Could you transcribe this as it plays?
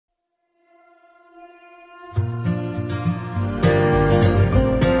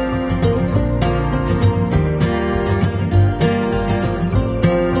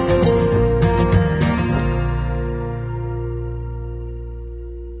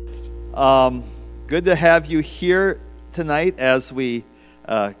Good to have you here tonight as we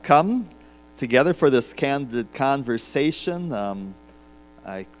come together for this candid conversation.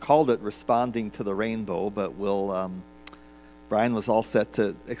 I called it Responding to the Rainbow, but Brian was all set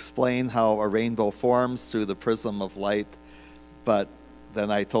to explain how a rainbow forms through the prism of light, but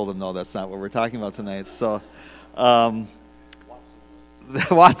then I told him, no, that's not what we're talking about tonight. So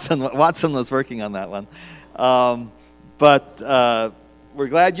Watson was working on that one. But we're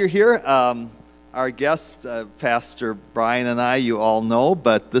glad you're here. Our guest, Pastor Brian and I, you all know,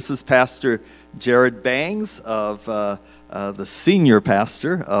 but this is Pastor Jared Bangs, of the senior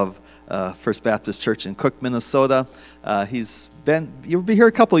pastor of First Baptist Church in Cook, Minnesota. You'll be here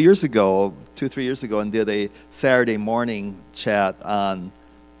a couple of years ago, 2-3 years ago, and did a Saturday morning chat on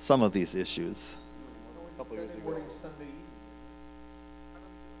some of these issues.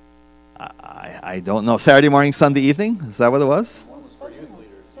 I don't know. Saturday morning, Sunday evening? Is that what it was?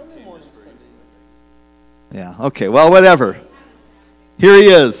 Yeah, okay. Well, whatever. Here he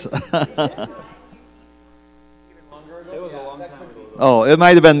is. Oh, it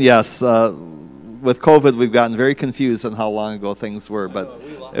might have been, yes. With COVID, we've gotten very confused on how long ago things were, but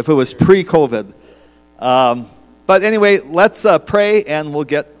if it was pre-COVID. But anyway, let's pray, and we'll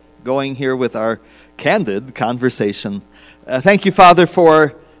get going here with our candid conversation. Thank you, Father,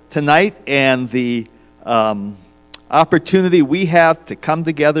 for tonight and the opportunity we have to come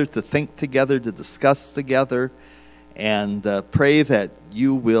together, to think together, to discuss together, and pray that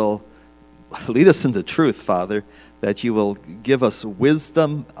you will lead us into truth, Father, that you will give us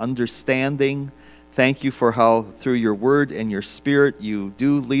wisdom, understanding. Thank you for how through your word and your spirit you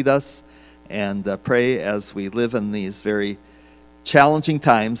do lead us, and pray as we live in these very challenging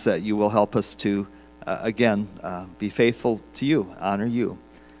times that you will help us to, again, be faithful to you, honor you.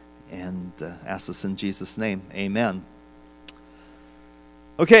 And ask this in Jesus' name. Amen.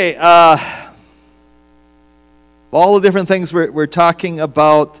 Okay, all the different things we're talking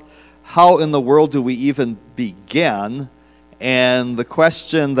about, how in the world do we even begin? And the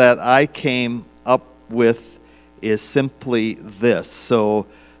question that I came up with is simply this. So,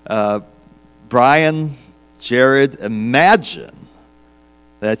 Brian, Jared, imagine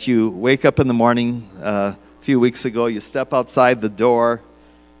that you wake up in the morning a few weeks ago, you step outside the door,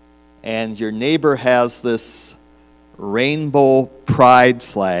 and your neighbor has this rainbow pride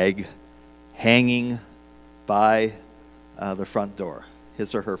flag hanging by the front door,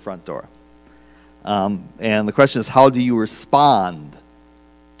 his or her front door. And the question is, how do you respond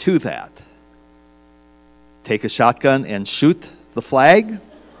to that? Take a shotgun and shoot the flag?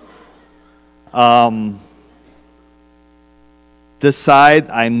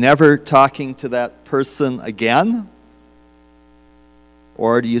 Decide I'm never talking to that person again?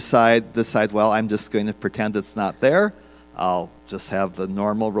 Or do you decide, well, I'm just going to pretend it's not there. I'll just have the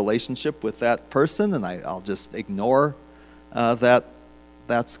normal relationship with that person, and I'll just ignore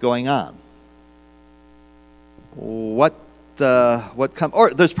that's going on. Or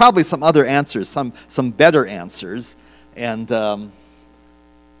there's probably some other answers, some better answers. And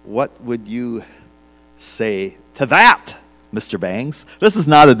what would you say to that, Mr. Bangs? This is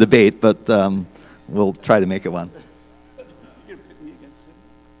not a debate, but we'll try to make it one.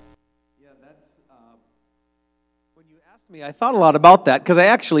 I thought a lot about that because I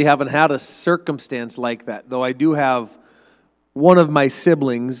actually haven't had a circumstance like that, though I do have one of my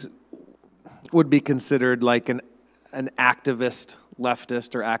siblings would be considered like an activist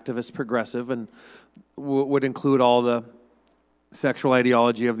leftist or activist progressive, and would include all the sexual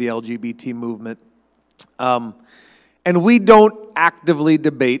ideology of the LGBT movement. And we don't actively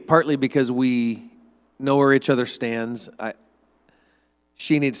debate, partly because we know where each other stands.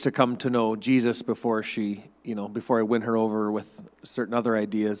 She needs to come to know Jesus before before I win her over with certain other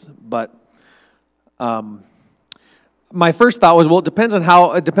ideas. But my first thought was, well, it depends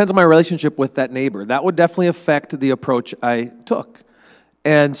on my relationship with that neighbor. That would definitely affect the approach I took.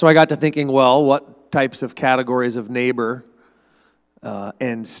 And so I got to thinking, well, what types of categories of neighbor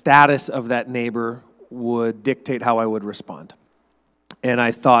and status of that neighbor would dictate how I would respond. And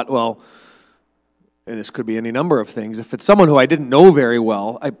I thought, well, and this could be any number of things. If it's someone who I didn't know very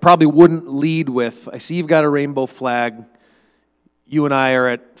well, I probably wouldn't lead with, I see you've got a rainbow flag. You and I are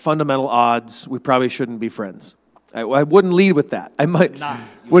at fundamental odds. We probably shouldn't be friends. I wouldn't lead with that. I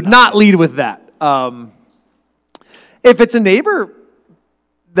would not lead with that. If it's a neighbor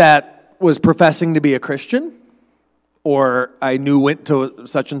that was professing to be a Christian, or I knew went to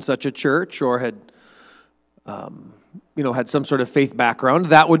such and such a church, or had had some sort of faith background,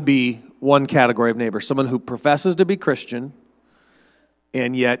 that would be one category of neighbor. Someone who professes to be Christian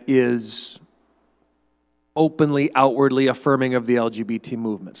and yet is openly, outwardly affirming of the LGBT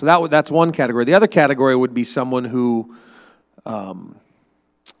movement. So that's one category. The other category would be someone who I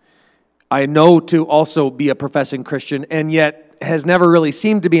know to also be a professing Christian and yet has never really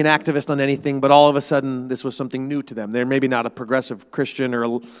seemed to be an activist on anything, but all of a sudden this was something new to them. They're maybe not a progressive Christian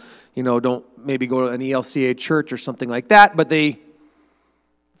or, don't maybe go to an ELCA church or something like that, but they,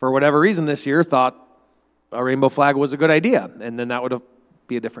 for whatever reason this year, thought a rainbow flag was a good idea, and then that would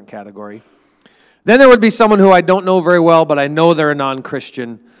be a different category. Then there would be someone who I don't know very well, but I know they're a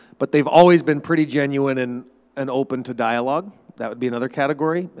non-Christian, but they've always been pretty genuine and open to dialogue. That would be another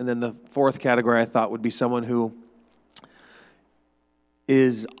category. And then the fourth category I thought would be someone who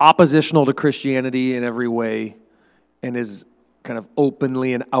is oppositional to Christianity in every way and is kind of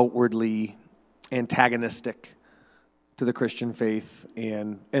openly and outwardly antagonistic to the Christian faith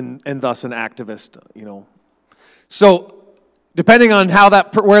and thus an activist, So depending on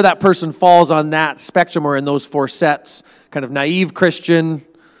where that person falls on that spectrum or in those four sets, kind of naive Christian,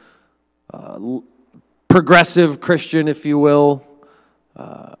 progressive Christian, if you will,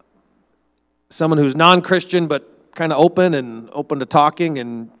 someone who's non-Christian but kind of open to talking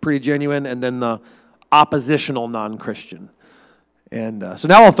and pretty genuine, and then the oppositional non-Christian. And so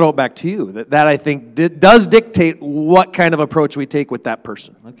now I'll throw it back to you. That I think does dictate what kind of approach we take with that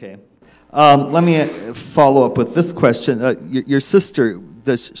person. Okay. Let me follow up with this question. Your sister,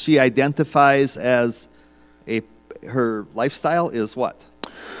 does she identifies as her lifestyle is what?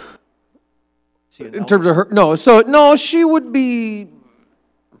 In terms of her, no, she would be,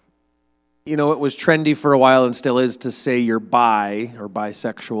 it was trendy for a while and still is to say you're bi or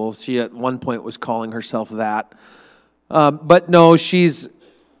bisexual. She at one point was calling herself that. But no, she's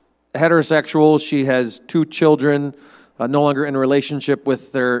heterosexual. She has 2 children, no longer in a relationship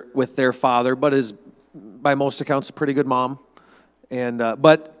with their father, but is by most accounts a pretty good mom, and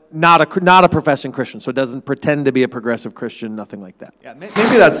but not a professing Christian. So it doesn't pretend to be a progressive Christian, nothing like that. Yeah, maybe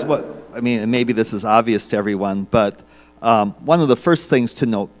that's what I mean, and maybe this is obvious to everyone, but one of the first things to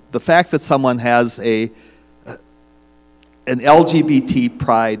note, the fact that someone has an LGBT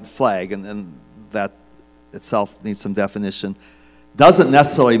pride flag, and that itself needs some definition, doesn't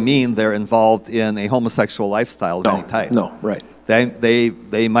necessarily mean they're involved in a homosexual lifestyle of any type. No, right.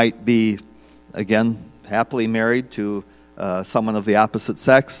 They might be, again, happily married to someone of the opposite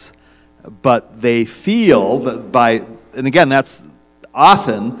sex, but they feel that and again, that's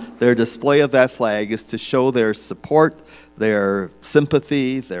often their display of that flag is to show their support, their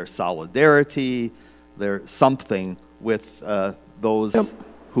sympathy, their solidarity, their something with those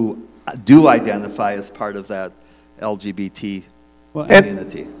who do identify as part of that LGBT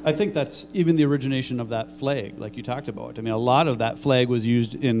community. I think that's even the origination of that flag, like you talked about. I mean, a lot of that flag was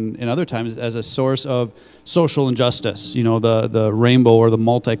used in other times as a source of social injustice. The rainbow or the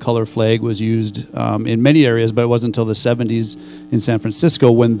multicolor flag was used in many areas, but it wasn't until the 70s in San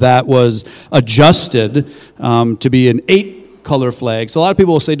Francisco when that was adjusted to be an 8-color flag. So a lot of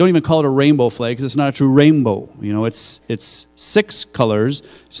people will say, don't even call it a rainbow flag because it's not a true rainbow. It's 6 colors.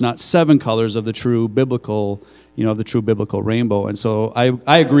 It's not 7 colors of the true biblical rainbow. And so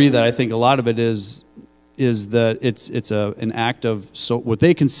I agree that I think a lot of it is that it's an act of what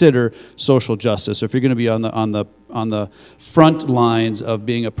they consider social justice. So if you're going to be on the front lines of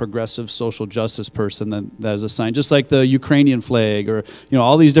being a progressive social justice person, then that is a sign. Just like the Ukrainian flag or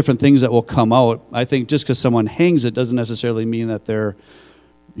all these different things that will come out. I think just because someone hangs it doesn't necessarily mean that they're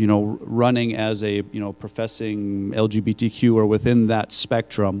running as a, professing LGBTQ or within that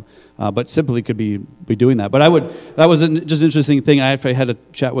spectrum, but simply could be doing that. But that was just an interesting thing. I had a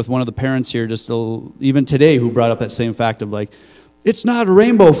chat with one of the parents here even today who brought up that same fact of it's not a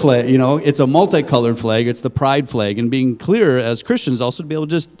rainbow flag, it's a multicolored flag, it's the pride flag, and being clear as Christians also to be able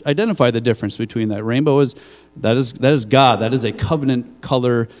to just identify the difference between that. Rainbow is God, that is a covenant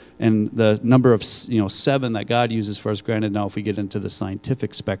color, and the number of 7 that God uses for us. Granted, now if we get into the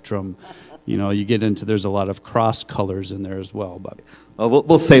scientific spectrum, you get into there's a lot of cross colors in there as well. But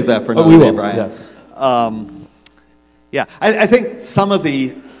we'll save that for another day, Brian. Yes. I think some of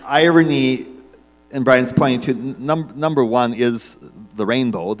the irony. And Brian's pointing to number one is the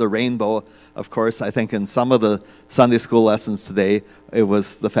rainbow. The rainbow, of course, I think in some of the Sunday school lessons today, it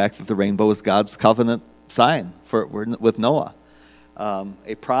was the fact that the rainbow is God's covenant sign with Noah,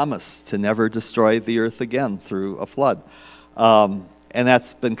 a promise to never destroy the earth again through a flood. And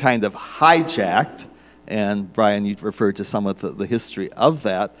that's been kind of hijacked. And Brian, you referred to some of the history of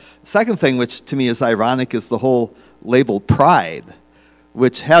that. Second thing, which to me is ironic, is the whole label pride,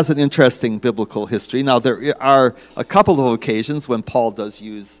 which has an interesting biblical history. Now, there are a couple of occasions when Paul does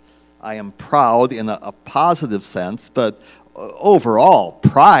use I am proud in a positive sense, but overall,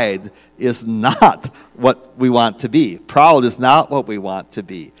 pride is not what we want to be. Proud is not what we want to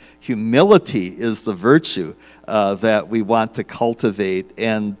be. Humility is the virtue that we want to cultivate,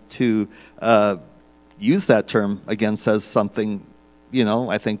 and to use that term, again, says something,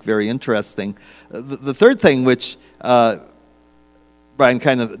 I think very interesting. The third thing, which Brian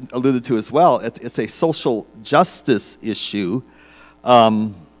kind of alluded to as well, it's a social justice issue.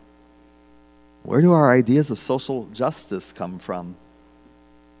 Where do our ideas of social justice come from?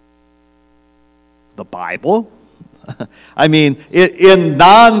 The Bible? I mean, in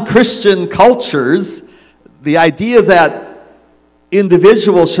non-Christian cultures, the idea that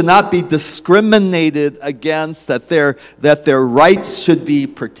individuals should not be discriminated against, that their rights should be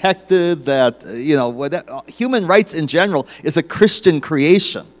protected, that, human rights in general is a Christian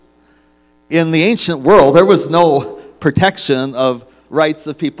creation. In the ancient world, there was no protection of rights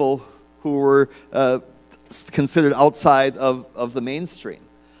of people who were considered outside of the mainstream.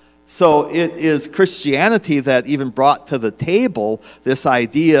 So it is Christianity that even brought to the table this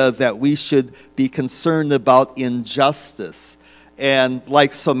idea that we should be concerned about injustice. And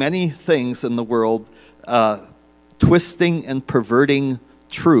like so many things in the world, twisting and perverting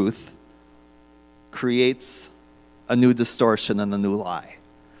truth creates a new distortion and a new lie.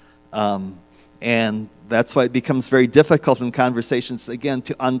 And that's why it becomes very difficult in conversations, again,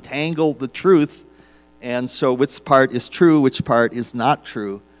 to untangle the truth and show which part is true, which part is not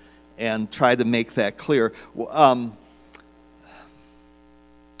true, and try to make that clear. There's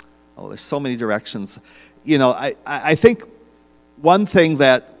so many directions. I think one thing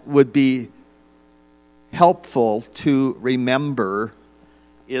that would be helpful to remember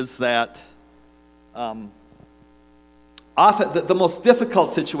is that often the most difficult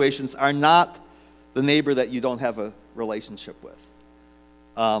situations are not the neighbor that you don't have a relationship with.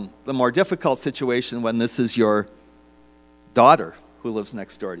 The more difficult situation when this is your daughter who lives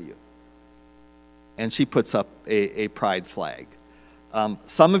next door to you, and she puts up a pride flag.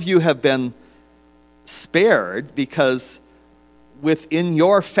 Some of you have been spared because within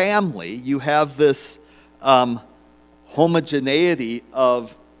your family you have this homogeneity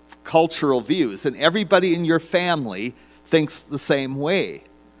of cultural views, and everybody in your family thinks the same way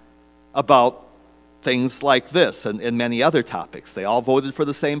about things like this and many other topics. They all voted for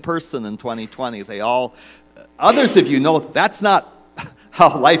the same person in 2020. Others of you know that's not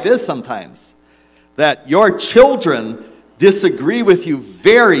how life is sometimes. That your children disagree with you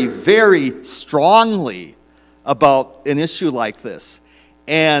very, very strongly about an issue like this.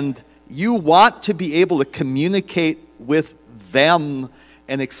 And you want to be able to communicate with them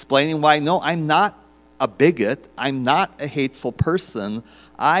and explaining why, no, I'm not a bigot. I'm not a hateful person.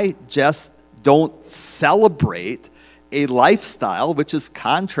 I just don't celebrate a lifestyle which is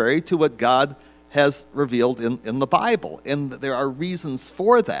contrary to what God has revealed in the Bible. And there are reasons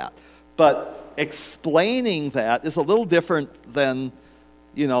for that. But explaining that is a little different than,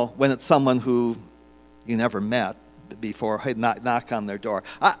 when it's someone who you never met before, knock on their door.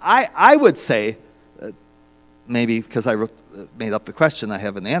 I would say, maybe because I made up the question, I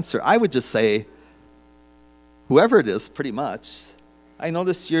have an answer. I would just say, whoever it is, pretty much, I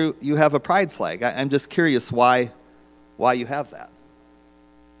notice you have a pride flag. I'm just curious why you have that.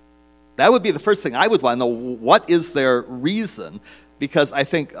 That would be the first thing I would want to know. What is their reason? Because I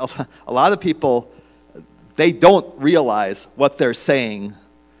think a lot of people, they don't realize what they're saying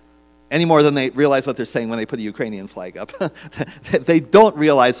any more than they realize what they're saying when they put a Ukrainian flag up. They don't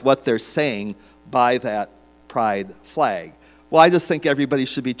realize what they're saying by that pride flag. Well, I just think everybody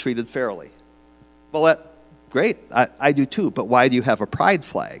should be treated fairly. Well, great, I do too, but why do you have a pride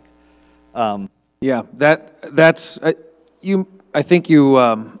flag? Yeah, that's you. I think you've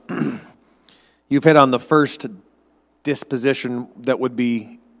hit on the first disposition that would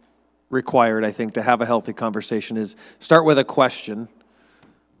be required, I think, to have a healthy conversation is start with a question.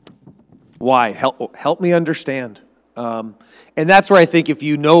 Why? Help me understand. And that's where I think if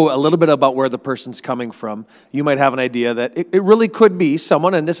you know a little bit about where the person's coming from, you might have an idea that it really could be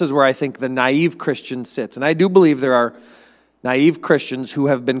someone, and this is where I think the naive Christian sits. And I do believe there are naive Christians who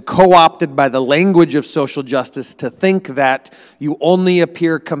have been co-opted by the language of social justice to think that you only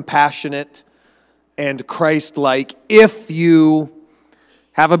appear compassionate and Christ-like if you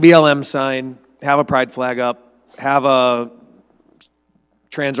have a BLM sign, have a pride flag up, have a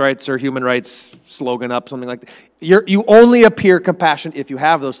trans rights or human rights slogan up, something like that. You only appear compassionate if you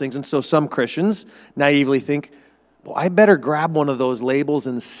have those things. And so some Christians naively think, well, I better grab one of those labels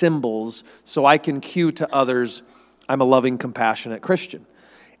and symbols so I can cue to others I'm a loving, compassionate Christian.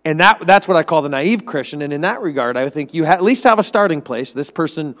 And that's what I call the naive Christian. And in that regard, I think you at least have a starting place. This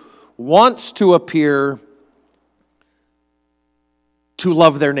person wants to appear to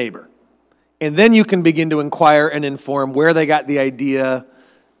love their neighbor. And then you can begin to inquire and inform where they got the idea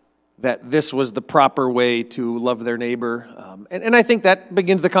that this was the proper way to love their neighbor. And I think that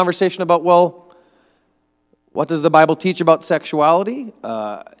begins the conversation about, well, what does the Bible teach about sexuality?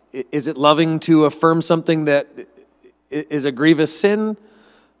 Is it loving to affirm something that is a grievous sin?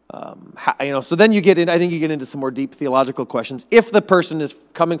 So then you get in, I think you get into some more deep theological questions. If the person is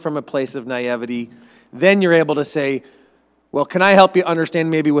coming from a place of naivety, then you're able to say, well, can I help you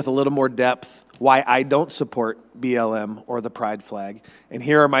understand maybe with a little more depth why I don't support BLM or the pride flag? And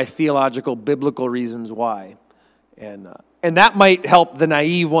here are my theological, biblical reasons why. And that might help the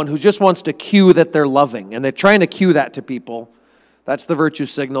naive one who just wants to cue that they're loving. And they're trying to cue that to people. That's the virtue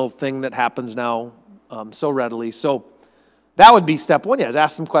signal thing that happens now so readily. So that would be step one, is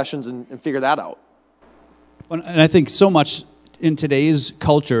ask some questions and figure that out. And I think so much in today's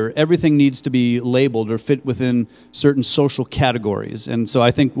culture, everything needs to be labeled or fit within certain social categories. And so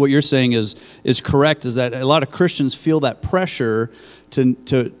I think what you're saying is correct, is that a lot of Christians feel that pressure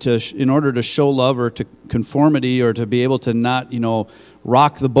to in order to show love or to conformity or to be able to not,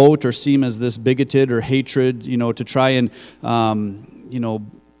 rock the boat or seem as this bigoted or hatred, to try and,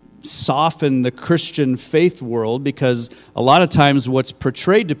 soften the Christian faith world, because a lot of times what's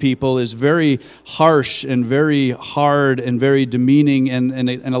portrayed to people is very harsh and very hard and very demeaning, and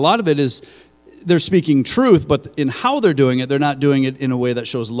a lot of it is they're speaking truth, but in how they're doing it, they're not doing it in a way that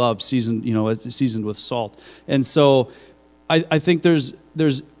shows love, seasoned with salt. And so I think there's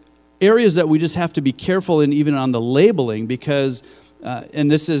areas that we just have to be careful in, even on the labeling, because and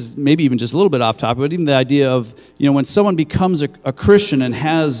this is maybe even just a little bit off topic, but even the idea of, when someone becomes a Christian and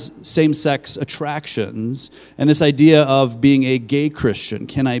has same-sex attractions, and this idea of being a gay Christian,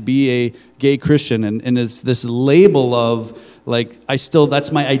 can I be a gay Christian? And it's this label of,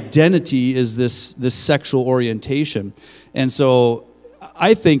 that's my identity, is this sexual orientation. And so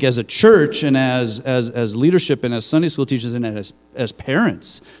I think as a church and as leadership and as Sunday school teachers and as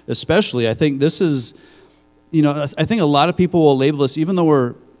parents especially, I think this is, I think a lot of people will label us, even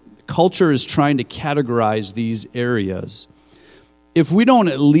though culture is trying to categorize these areas. If we don't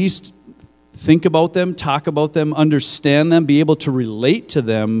at least think about them, talk about them, understand them, be able to relate to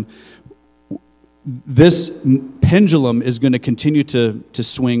them, this pendulum is going to continue to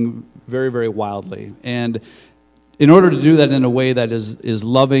swing very, very wildly. And in order to do that in a way that is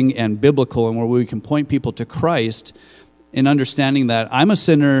loving and biblical, and where we can point people to Christ, in understanding that I'm a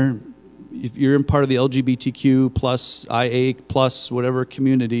sinner. If you're in part of the LGBTQ plus, IA plus, whatever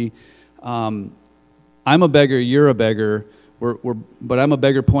community, I'm a beggar, you're a beggar, but I'm a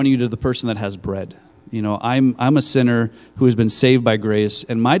beggar pointing you to the person that has bread. I'm a sinner who has been saved by grace,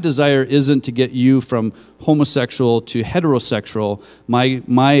 and my desire isn't to get you from homosexual to heterosexual.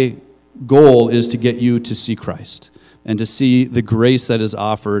 My goal is to get you to see Christ and to see the grace that is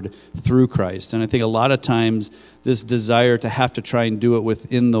offered through Christ. And I think a lot of times this desire to have to try and do it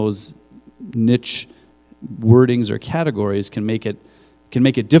within those niche wordings or categories can make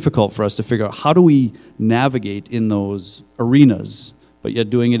it difficult for us to figure out how do we navigate in those arenas, but yet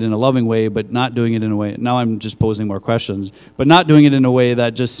doing it in a loving way, but not doing it in a way, now I'm just posing more questions, but not doing it in a way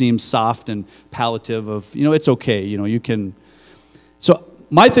that just seems soft and palliative of, it's okay, you can. So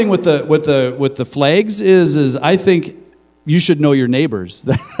my thing with the flags is I think you should know your neighbors.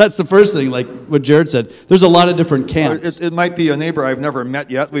 That's the first thing, like what Jared said. There's a lot of different camps. It might be a neighbor I've never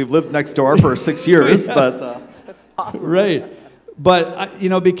met yet. We've lived next door for 6 years, but... That's possible. Right. But,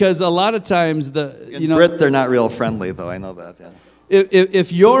 because a lot of times in Brit, they're not real friendly, though. I know that, yeah.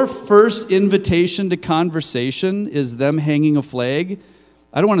 If your first invitation to conversation is them hanging a flag,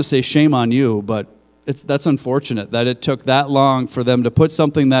 I don't want to say shame on you, but that's unfortunate that it took that long for them to put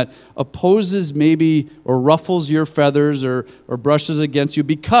something that opposes maybe or ruffles your feathers or brushes against you,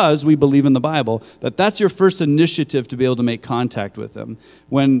 because we believe in the Bible, that's your first initiative to be able to make contact with them.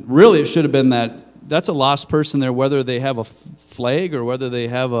 When really it should have been that's a lost person there, whether they have a flag or whether they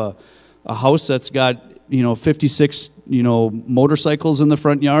have a house that's got 56 motorcycles in the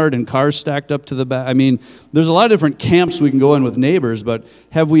front yard and cars stacked up to the back. I mean, there's a lot of different camps we can go in with neighbors, but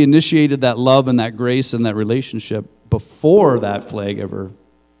have we initiated that love and that grace and that relationship before that flag ever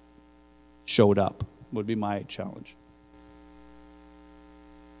showed up, would be my challenge.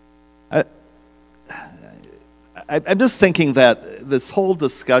 I'm just thinking that this whole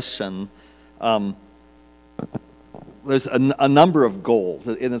discussion, there's a number of goals,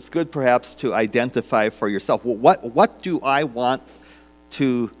 and it's good perhaps to identify for yourself, well, what do I want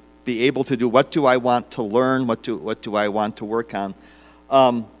to be able to do? What do I want to learn? What do I want to work on?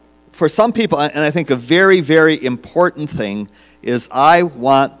 For some people, and I think a very, very important thing is I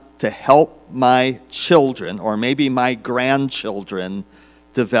want to help my children or maybe my grandchildren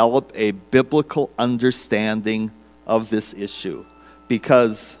develop a biblical understanding of this issue,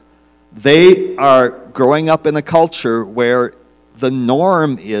 because they are growing up in a culture where the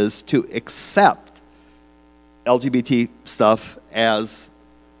norm is to accept LGBT stuff as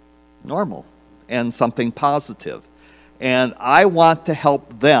normal and something positive. And I want to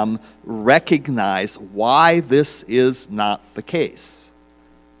help them recognize why this is not the case.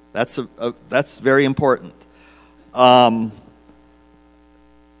 That's very important.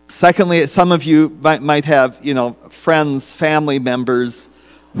 Secondly, some of you might have, friends, family members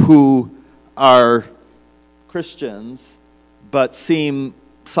who are Christians but seem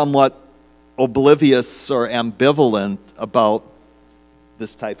somewhat oblivious or ambivalent about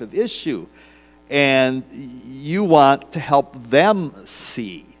this type of issue. And you want to help them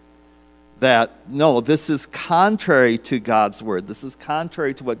see that, no, this is contrary to God's word. This is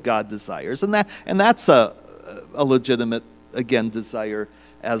contrary to what God desires. And that's a legitimate, again, desire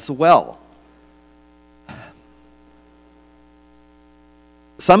as well.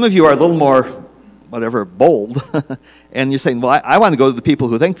 Some of you are a little more, bold. And you're saying, well, I want to go to the people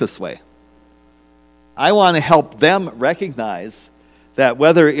who think this way. I want to help them recognize that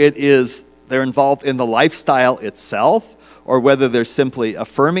whether it is they're involved in the lifestyle itself or whether they're simply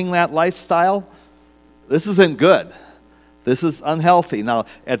affirming that lifestyle, this isn't good. This is unhealthy. Now,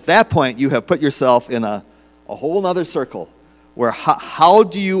 at that point, you have put yourself in a whole other circle where how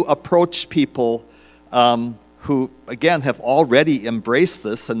do you approach people who, again, have already embraced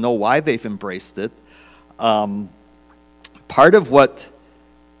this and know why they've embraced it. Part of what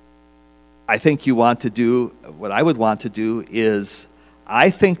I think you want to do, what I would want to do is, I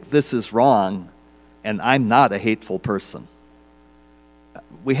think this is wrong, and I'm not a hateful person.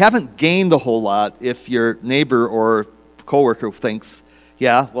 We haven't gained a whole lot if your neighbor or coworker thinks,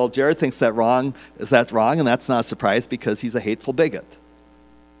 yeah, well, Jared thinks that wrong. Is that wrong? And that's not a surprise because he's a hateful bigot.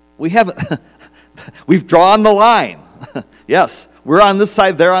 We haven't. We've drawn the line. Yes, we're on this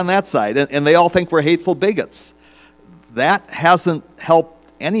side, they're on that side, and they all think we're hateful bigots. That hasn't helped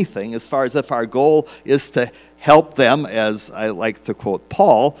anything as far as if our goal is to help them, as I like to quote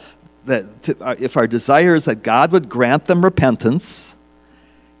Paul, if our desire is that God would grant them repentance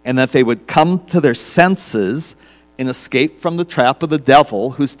and that they would come to their senses and escape from the trap of the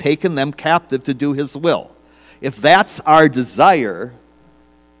devil who's taken them captive to do his will. If that's our desire,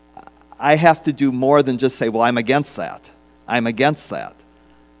 I have to do more than just say, well, I'm against that. I'm against that.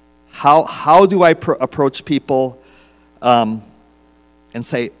 How do I approach people and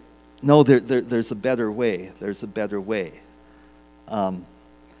say, no, there's a better way. There's a better way.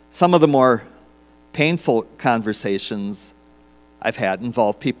 Some of the more painful conversations I've had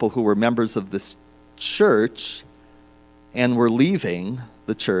involve people who were members of this church and were leaving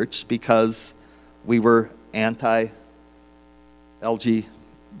the church because we were anti-LGB,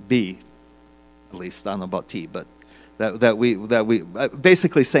 at least, I don't know about T, but that we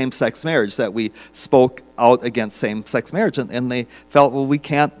basically same-sex marriage, that we spoke out against same-sex marriage, and they felt, well, we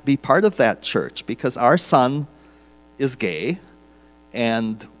can't be part of that church because our son is gay,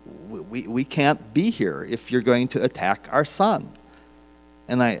 and we can't be here if you're going to attack our son.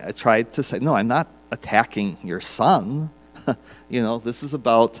 And I tried to say, no, I'm not attacking your son. This is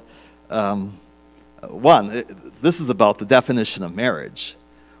about, this is about the definition of marriage,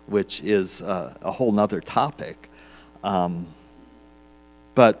 which is a whole nother topic. And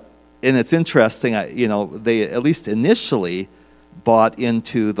it's interesting, they at least initially bought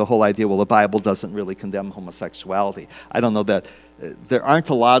into the whole idea, well, the Bible doesn't really condemn homosexuality. I don't know that there aren't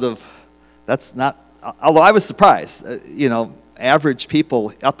a lot of, that's not, although I was surprised, average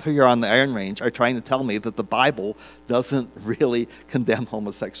people up here on the Iron Range are trying to tell me that the Bible doesn't really condemn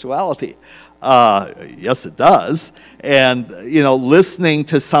homosexuality. Yes, it does. And, listening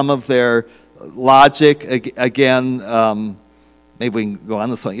to some of their logic, again, maybe we can go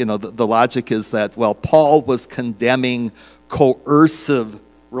on this one. The logic is that, well, Paul was condemning coercive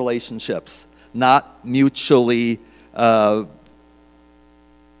relationships, not mutually, what's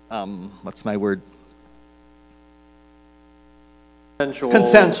my word?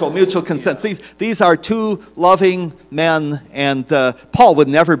 Consensual, mutual consent. These are two loving men, and Paul would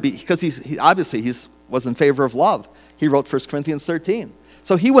never be, because he obviously was in favor of love. He wrote 1 Corinthians 13.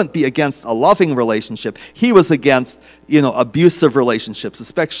 So he wouldn't be against a loving relationship. He was against, abusive relationships,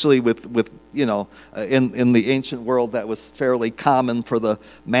 especially with in the ancient world that was fairly common for the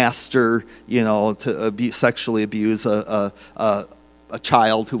master, to sexually abuse a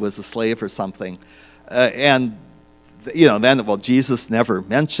child who was a slave or something. Then, Jesus never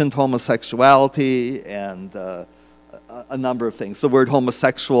mentioned homosexuality, and a number of things. The word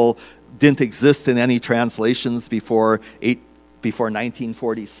homosexual didn't exist in any translations before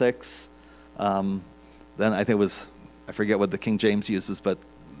 1946. Then I think it was, I forget what the King James uses, but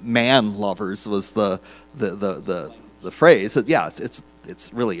man lovers was the phrase. Yeah,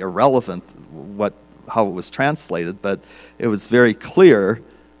 it's really irrelevant how it was translated, but it was very clear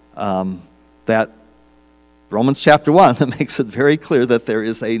that Romans chapter 1 makes it very clear that there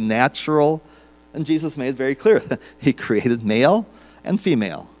is a natural, and Jesus made it very clear, he created male and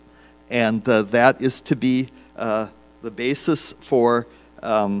female. And that is to be the basis for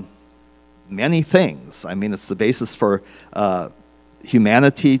many things. I mean, it's the basis for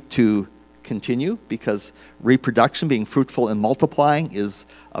humanity to continue, because reproduction, being fruitful and multiplying, is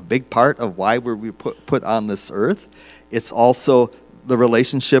a big part of why we're put on this earth. It's also the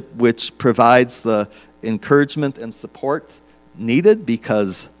relationship which provides the encouragement and support needed,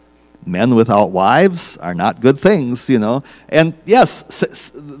 because men without wives are not good things, you know. And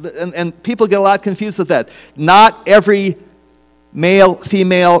yes, and people get a lot confused with that. Not every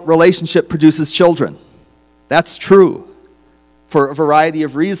male-female relationship produces children. That's true for a variety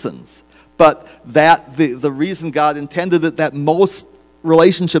of reasons. But that the reason God intended it, that most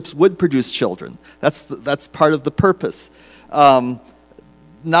relationships would produce children. That's part of the purpose.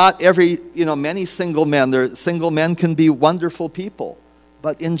 Not every, many single men can be wonderful people.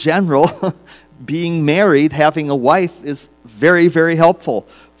 But in general, being married, having a wife, is very, very helpful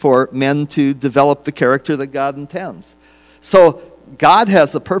for men to develop the character that God intends. So God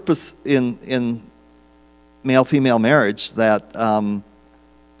has a purpose in male-female marriage that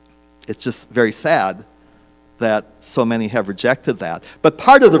it's just very sad that so many have rejected that. But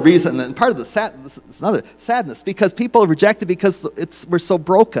part of the reason, and part of the sadness, is another sadness, because people have rejected because we're so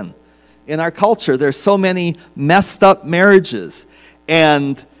broken in our culture. There's so many messed up marriages.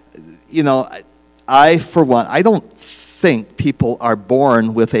 And, I, for one, I don't think people are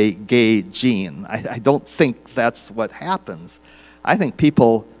born with a gay gene. I don't think that's what happens. I think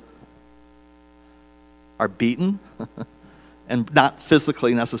people are beaten, and not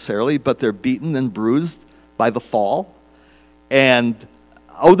physically necessarily, but they're beaten and bruised by the fall. And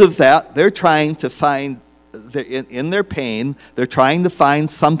out of that, they're trying to find, in their pain, they're trying to find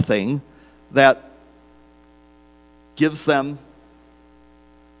something that gives them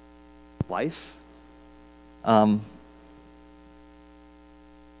life. I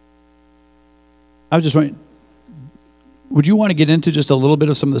was just wondering, would you want to get into just a little bit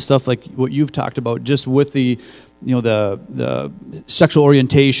of some of the stuff like what you've talked about, just with the sexual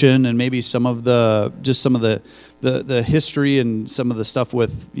orientation, and maybe some of the history and some of the stuff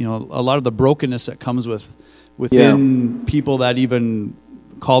with a lot of the brokenness that comes within people that even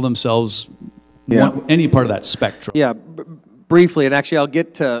call themselves any part of that spectrum? Yeah. Briefly, and actually I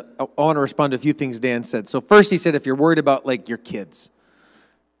want to respond to a few things Dan said. So first he said, if you're worried about like your kids,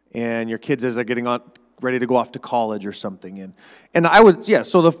 and your kids as they're getting ready to go off to college or something. And I would,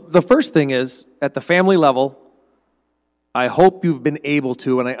 so the first thing is, at the family level, I hope you've been able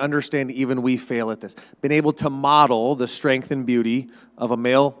to, and I understand even we fail at this, been able to model the strength and beauty of a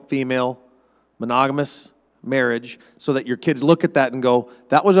male-female monogamous marriage, so that your kids look at that and go,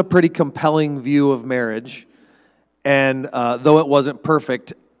 that was a pretty compelling view of marriage. And though it wasn't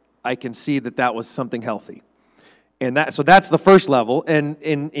perfect, I can see that was something healthy. And so that's the first level. And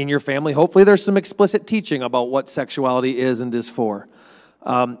in your family, hopefully there's some explicit teaching about what sexuality is and is for.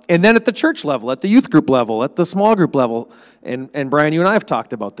 And then at the church level, at the youth group level, at the small group level, and Brian, you and I have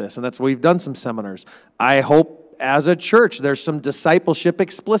talked about this, and that's why we've done some seminars. I hope as a church there's some discipleship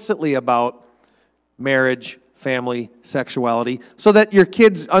explicitly about marriage, family, sexuality, so that your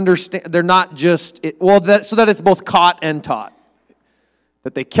kids understand, they're not just, so that it's both caught and taught.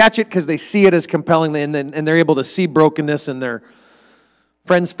 That they catch it because they see it as compelling, and they're able to see brokenness in their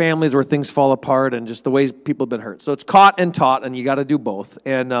friends' families where things fall apart and just the ways people have been hurt. So it's caught and taught, and you got to do both.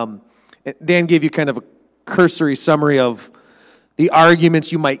 And Dan gave you kind of a cursory summary of the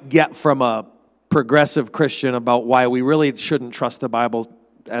arguments you might get from a progressive Christian about why we really shouldn't trust the Bible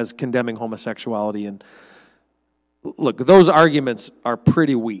as condemning homosexuality. And look, those arguments are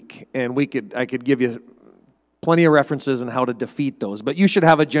pretty weak, and I could give you plenty of references on how to defeat those, but you should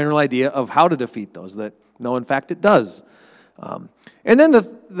have a general idea of how to defeat those, that no, in fact, it does. And then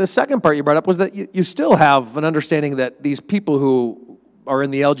the second part you brought up was that you still have an understanding that these people who are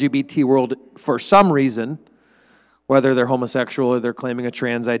in the LGBT world for some reason, whether they're homosexual or they're claiming a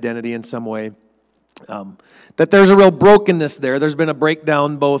trans identity in some way, that there's a real brokenness there. There's been a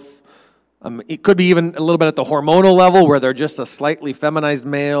breakdown both, it could be even a little bit at the hormonal level where they're just a slightly feminized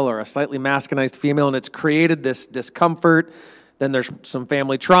male or a slightly masculinized female, and it's created this discomfort. Then there's some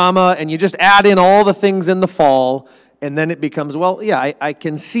family trauma, and you just add in all the things in the fall, And then it becomes, well, yeah, I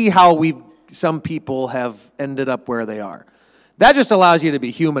can see how some people have ended up where they are. That just allows you to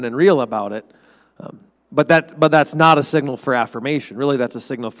be human and real about it. But that's not a signal for affirmation. Really, that's a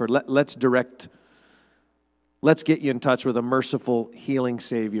signal for let's get you in touch with a merciful, healing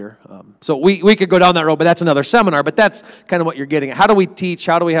Savior. So we could go down that road, but that's another seminar. But that's kind of what you're getting at. How do we teach?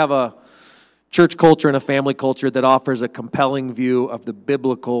 How do we have a church culture and a family culture that offers a compelling view of the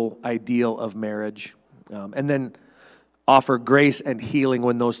biblical ideal of marriage? And then offer grace and healing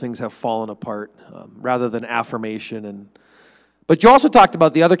when those things have fallen apart, rather than affirmation. But you also talked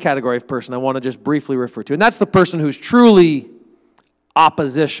about the other category of person I want to just briefly refer to, and that's the person who's truly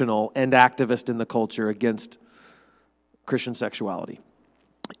oppositional and activist in the culture against Christian sexuality.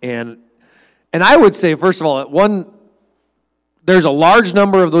 And I would say, first of all, there's a large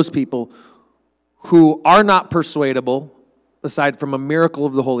number of those people who are not persuadable, aside from a miracle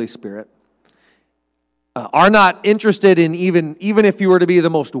of the Holy Spirit, are not interested in even if you were to be the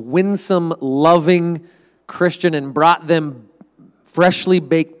most winsome, loving Christian and brought them freshly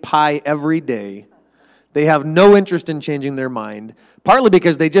baked pie every day, they have no interest in changing their mind, partly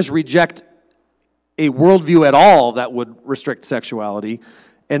because they just reject a worldview at all that would restrict sexuality,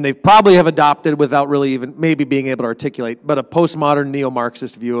 and they probably have adopted, without really even maybe being able to articulate, but a postmodern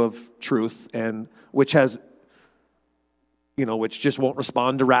neo-Marxist view of truth, and which just won't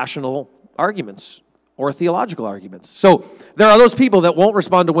respond to rational arguments or theological arguments. So there are those people that won't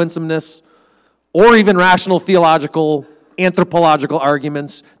respond to winsomeness or even rational theological, anthropological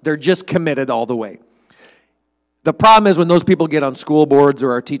arguments. They're just committed all the way. The problem is when those people get on school boards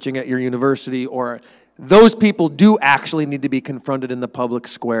or are teaching at your university, or those people do actually need to be confronted in the public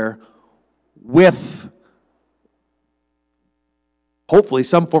square with hopefully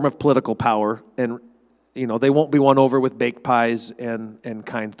some form of political power, and they won't be won over with baked pies and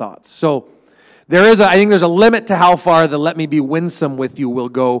kind thoughts. So I think there's a limit to how far the let me be winsome with you will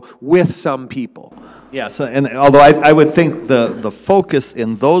go with some people. Yes, and although I would think the focus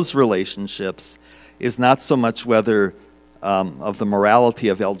in those relationships is not so much whether of the morality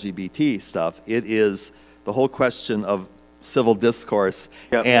of LGBT stuff. It is the whole question of civil discourse.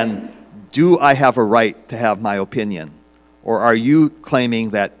 Yep. And do I have a right to have my opinion? Or are you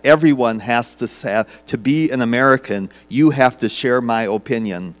claiming that everyone has to be an American, you have to share my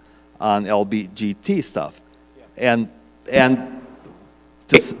opinion on LGBT stuff? Yeah. And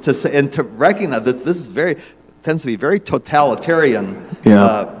to recognize that this is tends to be very totalitarian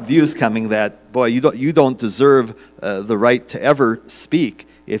views coming, that, boy, you don't deserve the right to ever speak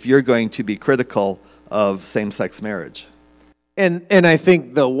if you're going to be critical of same-sex marriage. And I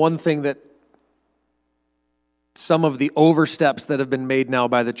think the one thing that some of the oversteps that have been made now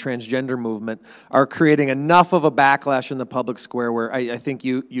by the transgender movement are creating enough of a backlash in the public square where I think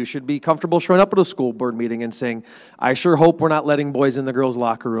you should be comfortable showing up at a school board meeting and saying, I sure hope we're not letting boys in the girls'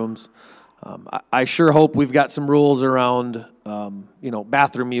 locker rooms. I sure hope we've got some rules around,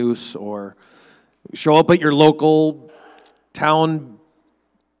 bathroom use, or show up at your local town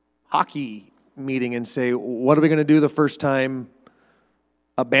hockey meeting and say, what are we going to do the first time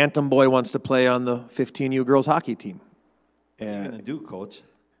a bantam boy wants to play on the 15U girls hockey team? What are you going to do, Coach?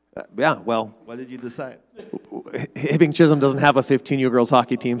 Well. What did you decide? Hibbing Chisholm doesn't have a 15U girls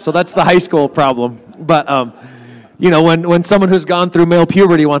hockey team, so that's the high school problem. But, when someone who's gone through male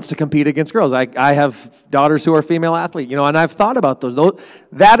puberty wants to compete against girls, I have daughters who are female athletes, and I've thought about those.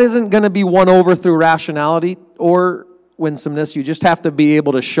 That isn't going to be won over through rationality or winsomeness. You just have to be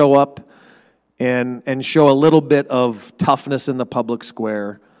able to show up and show a little bit of toughness in the public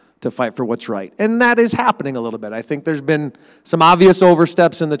square to fight for what's right. And that is happening a little bit. I think there's been some obvious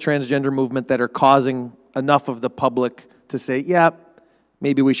oversteps in the transgender movement that are causing enough of the public to say, yeah,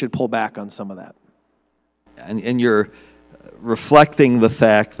 maybe we should pull back on some of that. And you're reflecting the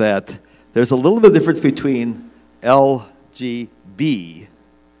fact that there's a little bit of difference between LGB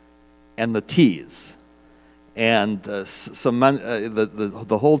and the T's. And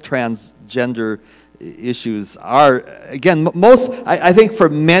the whole transgender issues are, again, I think for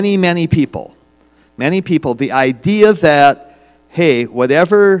many people, the idea that, hey,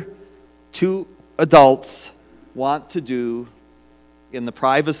 whatever two adults want to do in the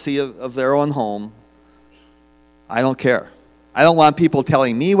privacy of their own home, I don't care. I don't want people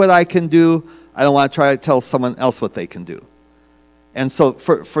telling me what I can do. I don't want to try to tell someone else what they can do. And so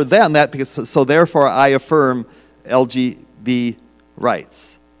for them, therefore I affirm LGB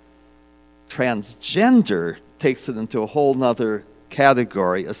rights. Transgender takes it into a whole nother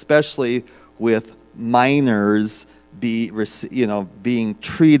category, especially with minors being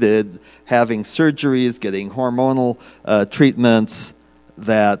treated, having surgeries, getting hormonal treatments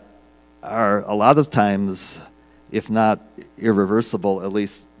that are a lot of times if not irreversible, at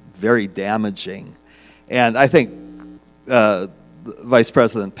least very damaging. And I think Vice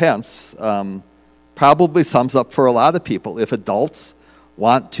President Pence probably sums up for a lot of people. If adults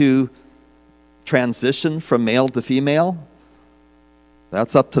want to transition from male to female,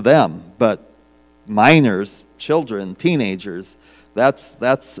 that's up to them. But minors, children, teenagers, that's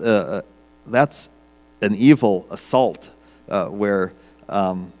an evil assault where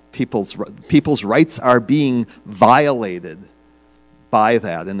people's rights are being violated by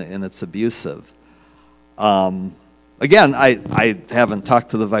that, and it's abusive. Again, I haven't talked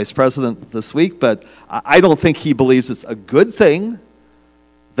to the vice president this week, but I don't think he believes it's a good thing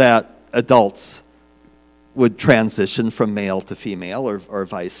that adults would transition from male to female or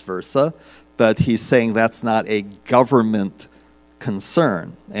vice versa, but he's saying that's not a government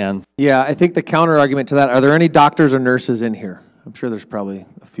concern. And yeah, I think the counter argument to that, are there any doctors or nurses in here? I'm sure there's probably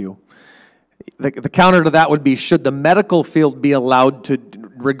a few. The counter to that would be, should the medical field be allowed to,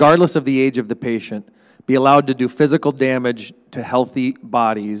 regardless of the age of the patient, be allowed to do physical damage to healthy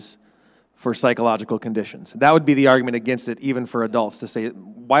bodies for psychological conditions? That would be the argument against it, even for adults, to say,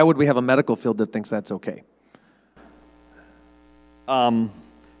 why would we have a medical field that thinks that's okay? And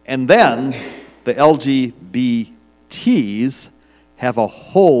then the LGBTs have a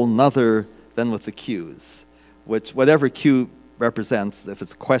whole nother, then with the Qs, which whatever Q represents, if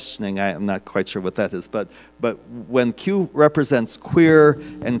it's questioning, I'm not quite sure what that is, but when Q represents queer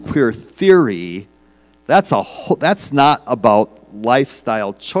and queer theory, that's not about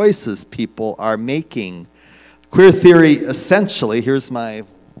lifestyle choices people are making. Queer theory, essentially, here's my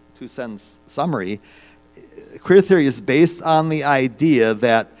two-sentence summary. Queer theory is based on the idea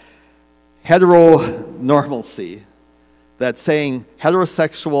that heteronormalcy, that saying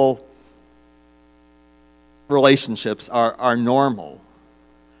heterosexual relationships are normal,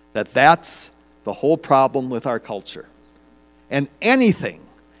 that's the whole problem with our culture. And anything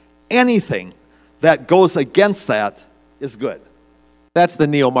that goes against that is good. That's the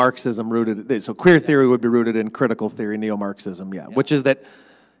neo-Marxism rooted. So queer theory would be rooted in critical theory, neo-Marxism, yeah. Which is that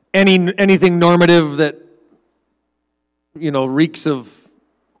anything normative that reeks of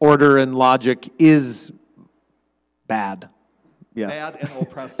order and logic is bad. Yeah. Bad and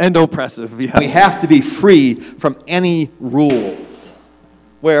oppressive. And oppressive, yeah. We have to be free from any rules.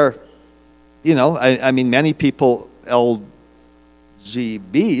 Where, I mean, many people,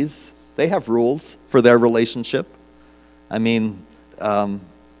 LGBs, they have rules for their relationship. I mean,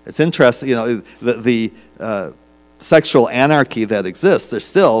 it's interesting, the sexual anarchy that exists, there's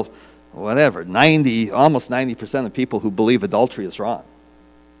still, almost 90% of people who believe adultery is wrong.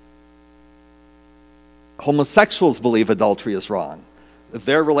 Homosexuals believe adultery is wrong.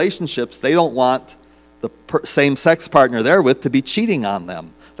 Their relationships, they don't want the same-sex partner they're with to be cheating on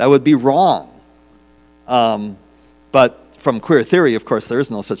them. That would be wrong. But from queer theory, of course, there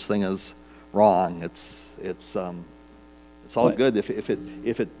is no such thing as wrong. It's all good. If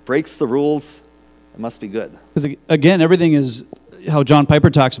it breaks the rules, it must be good. Because again, everything is how John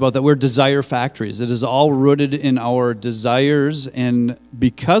Piper talks about, that we're desire factories. It is all rooted in our desires, and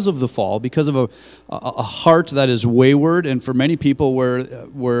because of the fall, because of a heart that is wayward, and for many people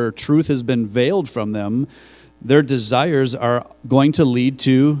where truth has been veiled from them, their desires are going to lead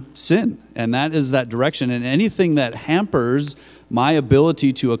to sin, and that is that direction. And anything that hampers my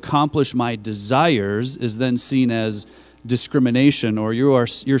ability to accomplish my desires is then seen as discrimination, or you're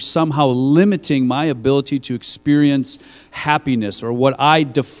somehow limiting my ability to experience happiness, or what I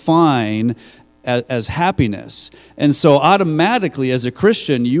define as happiness. And so automatically, as a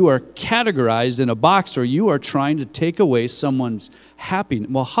Christian, you are categorized in a box, or you are trying to take away someone's happiness.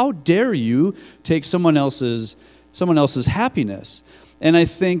 Well, how dare you take someone else's happiness? And I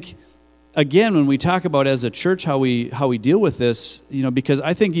think, again, when we talk about as a church how we deal with this, because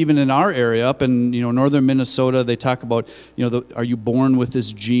I think even in our area up in northern Minnesota, they talk about are you born with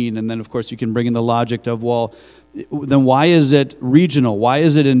this gene? And then of course you can bring in the logic of, well, then why is it regional? Why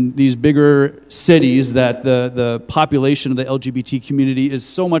is it in these bigger cities that the population of the LGBT community is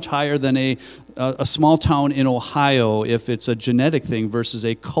so much higher than a small town in Ohio, if it's a genetic thing versus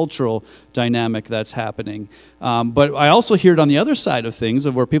a cultural dynamic that's happening? But I also hear it on the other side of things,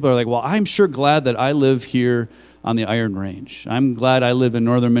 of where people are like, well, I'm sure glad that I live here on the Iron Range. I'm glad I live in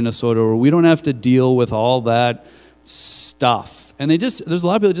northern Minnesota, where we don't have to deal with all that stuff. And there's a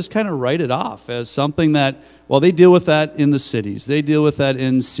lot of people that just kind of write it off as something that, well, they deal with that in the cities. They deal with that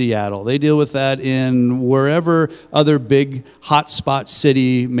in Seattle. They deal with that in wherever other big hotspot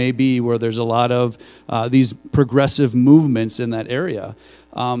city may be, where there's a lot of these progressive movements in that area.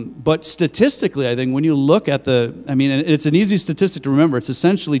 But statistically, I think when you look at it's an easy statistic to remember. It's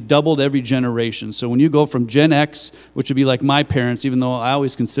essentially doubled every generation. So when you go from Gen X, which would be like my parents, even though I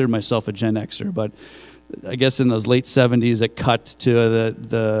always consider myself a Gen Xer, but I guess in those late 70s, it cut to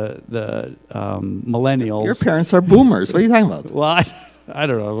the millennials. Your parents are boomers. What are you talking about? Well, I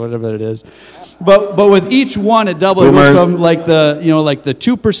don't know, whatever it is. But with each one, it doubled. It Boomers. goes from like the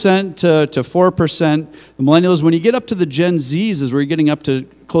 2% to 4%. The millennials, when you get up to the Gen Zs, is where you're getting up to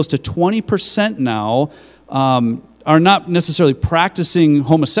close to 20% now, are not necessarily practicing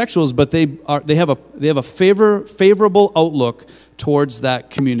homosexuals, but they have a favorable outlook towards that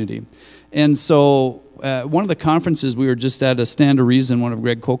community. And so one of the conferences, we were just at a Stand to Reason, one of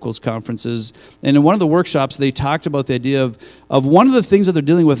Greg Kokel's conferences, and in one of the workshops, they talked about the idea of one of the things that they're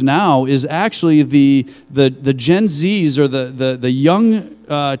dealing with now is actually the Gen Zs or the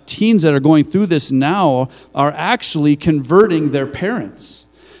young teens that are going through this now are actually converting their parents.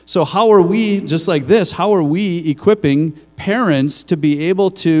 So how are we, just like this, how are we equipping parents to be able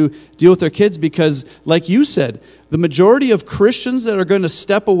to deal with their kids? Because like you said, the majority of Christians that are going to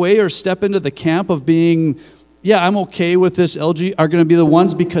step away or step into the camp of being, yeah, I'm okay with this LG, are going to be the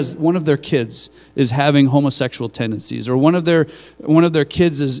ones because one of their kids is having homosexual tendencies, or one of their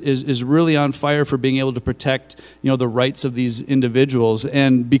kids is really on fire for being able to protect, the rights of these individuals.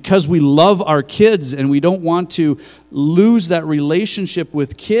 And because we love our kids and we don't want to lose that relationship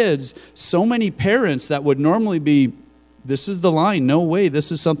with kids, so many parents that would normally be, this is the line, no way,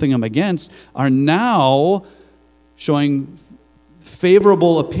 this is something I'm against, are now showing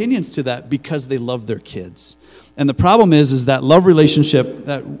favorable opinions to that because they love their kids. And the problem is that love relationship,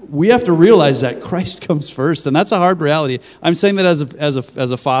 that we have to realize that Christ comes first, and that's a hard reality. I'm saying that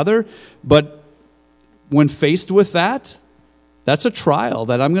as a father, but when faced with that, that's a trial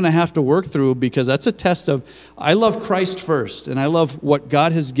that I'm going to have to work through, because that's a test of, I love Christ first, and I love what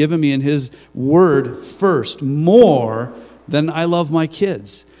God has given me in His Word first, more than I love my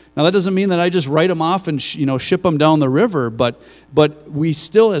kids. Now, that doesn't mean that I just write them off and ship them down the river, but we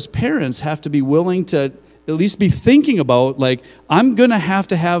still, as parents, have to be willing to at least be thinking about, like, I'm going to have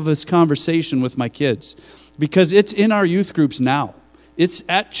this conversation with my kids, because it's in our youth groups now. It's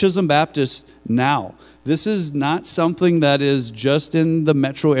at Chisholm Baptist now. This is not something that is just in the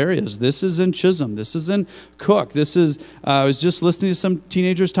metro areas. This is in Chisholm. This is in Cook. I was just listening to some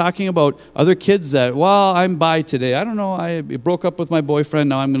teenagers talking about other kids that, well, I'm bi today. I don't know. I broke up with my boyfriend.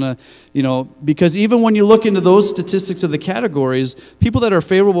 Now I'm going to, because even when you look into those statistics of the categories, people that are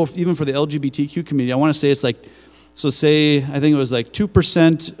favorable even for the LGBTQ community, I want to say it's like, so say, I think it was like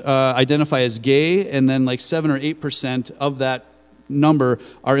 2% identify as gay, and then like 7 or 8% of that number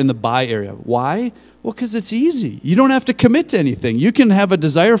are in the bi area. Why? Well, because it's easy. You don't have to commit to anything. You can have a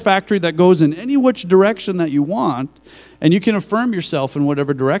desire factory that goes in any which direction that you want, and you can affirm yourself in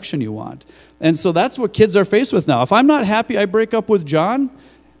whatever direction you want. And so that's what kids are faced with now. If I'm not happy I break up with John,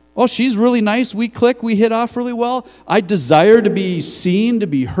 oh, she's really nice, we click, we hit off really well. I desire to be seen, to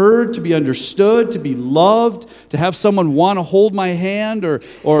be heard, to be understood, to be loved, to have someone want to hold my hand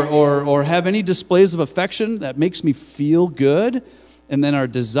or have any displays of affection that makes me feel good. And then our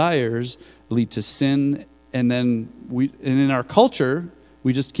desires lead to sin, and then in our culture,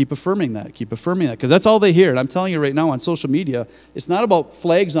 we just keep affirming that, because that's all they hear. And I'm telling you right now, on social media, it's not about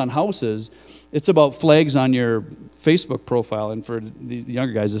flags on houses, it's about flags on your Facebook profile, and for the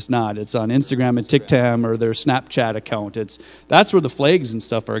younger guys, it's not. It's on Instagram and TikTok or their Snapchat account. That's where the flags and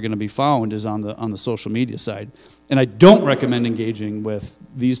stuff are going to be found, is on the social media side. And I don't recommend engaging with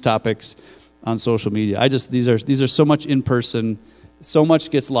these topics on social media. These are so much in person. So much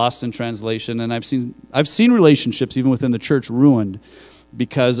gets lost in translation, and I've seen relationships even within the church ruined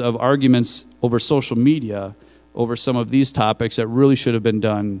because of arguments over social media over some of these topics that really should have been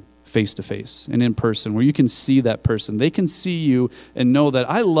done face to face and in person, where you can see that person. They can see you and know that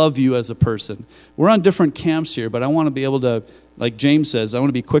I love you as a person. We're on different camps here, but I want to be able to, like James says, I want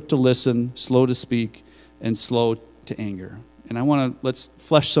to be quick to listen, slow to speak, and slow to anger. And let's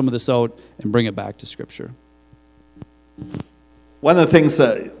flesh some of this out and bring it back to Scripture. One of the things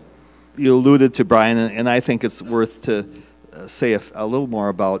that you alluded to, Brian, and I think it's worth to say a little more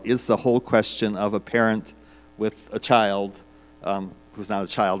about, is the whole question of a parent with a child, who's not a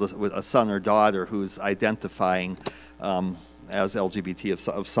child, with a son or daughter who's identifying as LGBT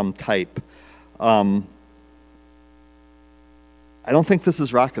of some type. I don't think this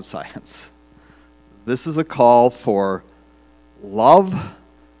is rocket science. This is a call for love,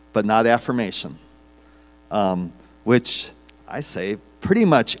 but not affirmation, which I say pretty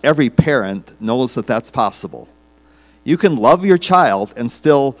much every parent knows that that's possible. You can love your child and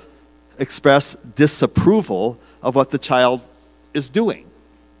still express disapproval of what the child is doing.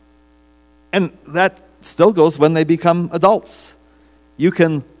 And that still goes when they become adults. You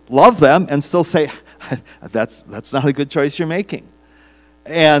can love them and still say, that's not a good choice you're making.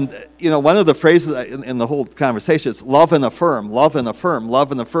 And, one of the phrases in the whole conversation is love and affirm, love and affirm,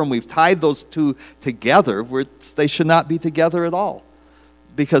 love and affirm. We've tied those two together where they should not be together at all.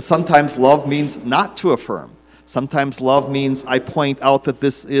 Because sometimes love means not to affirm. Sometimes love means I point out that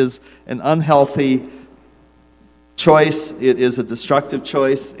this is an unhealthy choice. It is a destructive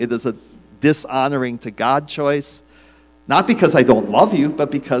choice. It is a dishonoring to God choice. Not because I don't love you,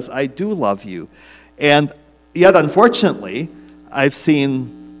 but because I do love you. And yet, unfortunately, I've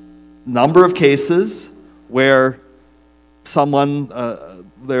seen a number of cases where someone,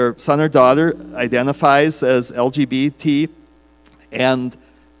 their son or daughter, identifies as LGBT, and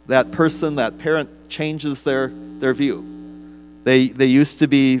that person, that parent, changes their view. They used to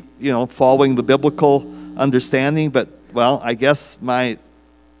be, following the biblical understanding, but, well, I guess my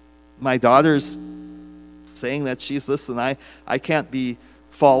daughter's saying that she's this, and I can't be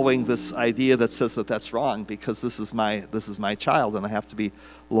following this idea that says that that's wrong because this is my child, and I have to be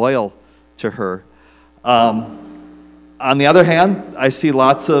loyal to her. On the other hand, I see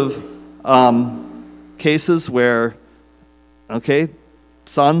lots of cases where,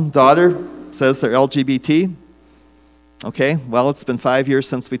 son, daughter says they're LGBT. Okay, well, it's been 5 years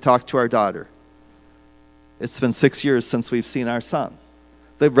since we talked to our daughter. It's been 6 years since we've seen our son.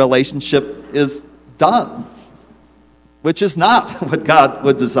 The relationship is done, which is not what God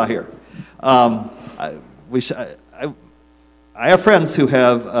would desire. I have friends who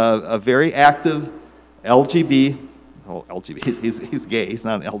have a very active LGB. He's gay. He's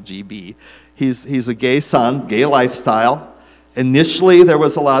not an LGB. He's a gay son, gay lifestyle. Initially, there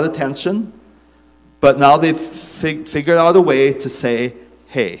was a lot of tension, but now they've figured out a way to say,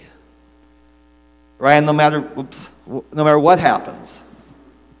 "Hey, Ryan, no matter what happens,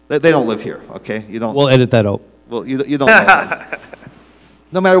 they don't live here, okay? You don't. We'll edit that out. Well, you don't know them.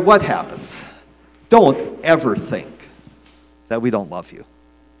 No matter what happens, don't ever think that we don't love you.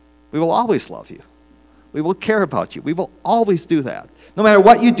 We will always love you. We will care about you. We will always do that. No matter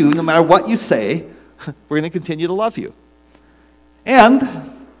what you do, no matter what you say, we're going to continue to love you. And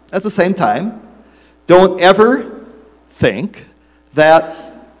at the same time, don't ever think that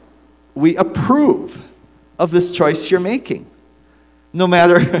we approve of this choice you're making. No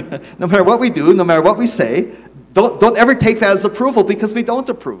matter what we do, no matter what we say, don't ever take that as approval because we don't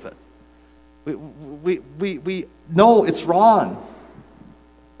approve it. We know it's wrong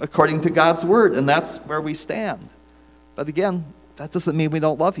according to God's word, and that's where we stand. But again, that doesn't mean we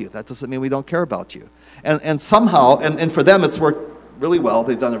don't love you. That doesn't mean we don't care about you. And somehow, and for them it's worked really well.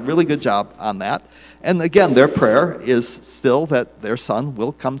 They've done a really good job on that. And again, their prayer is still that their son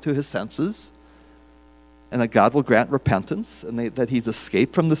will come to his senses and that God will grant repentance and that he's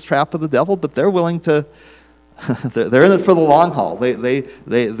escaped from this trap of the devil, but they're willing to, they're in it for the long haul.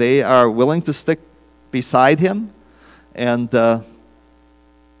 They are willing to stick beside him and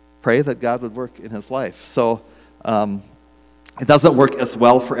pray that God would work in his life. So it doesn't work as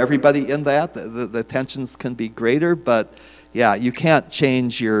well for everybody in that. The tensions can be greater, but yeah, you can't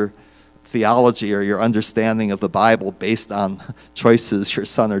change your theology or your understanding of the Bible based on choices your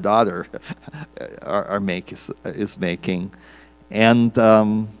son or daughter is making. And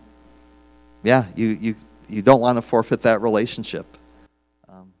yeah, you don't want to forfeit that relationship.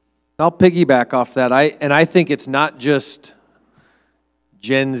 I'll piggyback off that. I think it's not just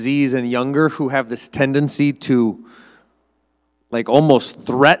Gen Zs and younger who have this tendency to like almost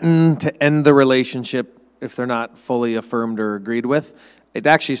threaten to end the relationship if they're not fully affirmed or agreed with. It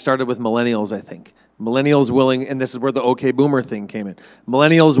actually started with millennials, I think. Millennials willing, and this is where the okay boomer thing came in.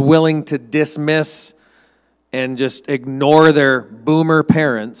 Millennials willing to dismiss and just ignore their boomer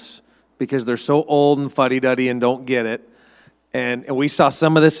parents because they're so old and fuddy-duddy and don't get it. And we saw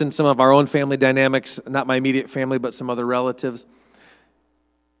some of this in some of our own family dynamics, not my immediate family, but some other relatives.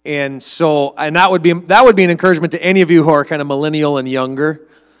 And so, and that would be an encouragement to any of you who are kind of millennial and younger,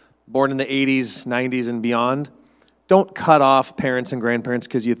 born in the 80s, 90s, and beyond. Don't cut off parents and grandparents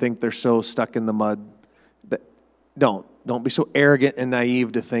because you think they're so stuck in the mud. Don't be so arrogant and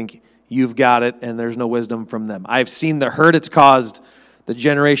naive to think you've got it and there's no wisdom from them. I've seen the hurt it's caused the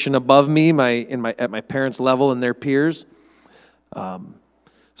generation above me, at my parents' level and their peers.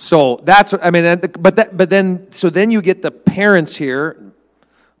 So that's what I mean. But then you get the parents here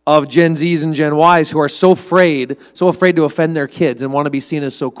of Gen Zs and Gen Ys who are so afraid to offend their kids and want to be seen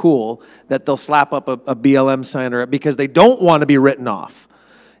as so cool that they'll slap up a BLM sign because they don't want to be written off.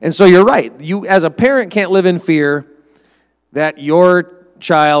 And so you're right. You as a parent can't live in fear that your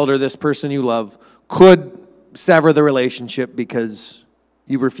child or this person you love could sever the relationship because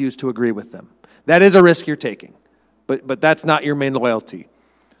you refuse to agree with them. That is a risk you're taking, but that's not your main loyalty.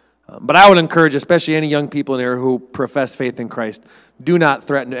 But I would encourage, especially any young people in here who profess faith in Christ, do not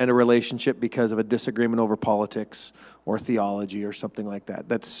threaten to end a relationship because of a disagreement over politics or theology or something like that.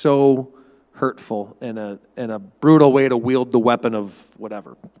 That's so hurtful and a brutal way to wield the weapon of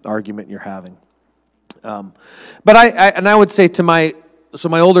whatever argument you're having. But I would say to my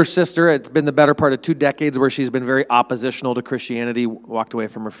older sister, it's been the better part of 2 decades where she's been very oppositional to Christianity, walked away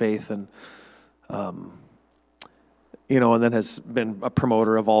from her faith, and and then has been a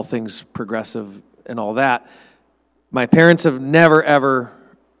promoter of all things progressive and all that. My parents have never, ever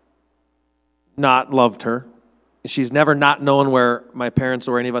not loved her. She's never not known where my parents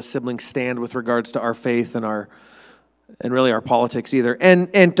or any of us siblings stand with regards to our faith and really our politics either.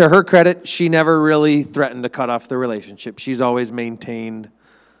 And to her credit, she never really threatened to cut off the relationship. She's always maintained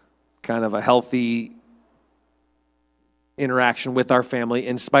kind of a healthy interaction with our family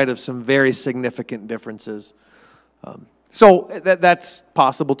in spite of some very significant differences. So that's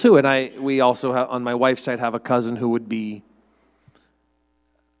possible too. And we also have, on my wife's side, have a cousin who would be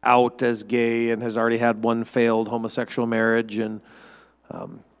out as gay and has already had one failed homosexual marriage, and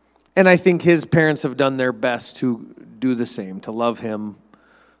I think his parents have done their best to do the same, to love him,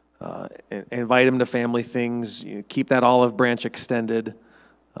 invite him to family things, keep that olive branch extended,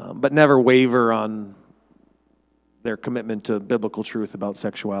 but never waver on their commitment to biblical truth about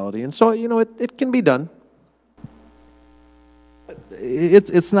sexuality. And so, it can be done.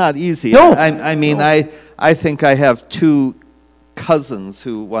 It's not easy. No. I think I have 2 cousins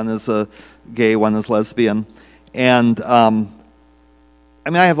who, one is a gay, one is lesbian, and I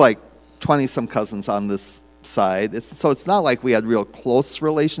have like 20-some cousins on this side. So it's not like we had real close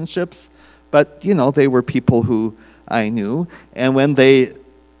relationships, but they were people who I knew, and when they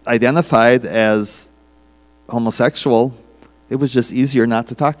identified as homosexual, it was just easier not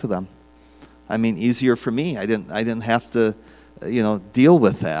to talk to them. Easier for me. I didn't have to deal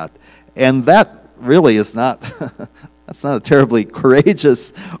with that, and that really is not that's not a terribly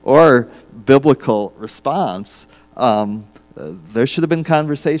courageous or biblical response. There should have been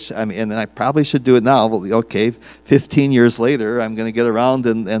conversation. And I probably should do it now. Well, okay, 15 years later, I'm going to get around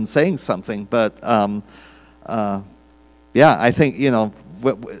and saying something. But I think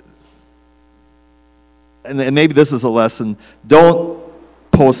and maybe this is a lesson. Don't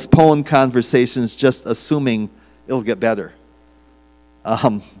postpone conversations just assuming it'll get better.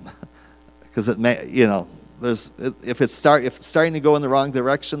 Because it may, if it's starting to go in the wrong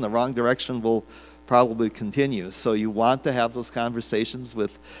direction will probably continue. So you want to have those conversations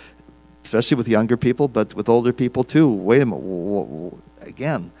especially with younger people, but with older people too. Wait a minute.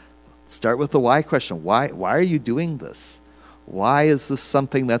 Again, start with the why question. Why are you doing this? Why is this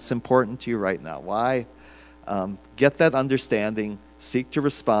something that's important to you right now? Why? Get that understanding. Seek to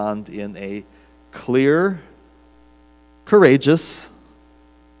respond in a clear, courageous,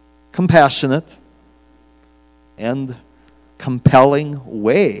 compassionate, and compelling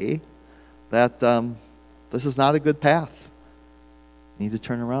way that this is not a good path. You need to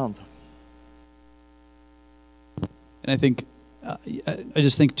turn around. And I think, I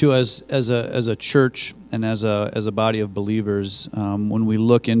just think too, as a church and as a body of believers, when we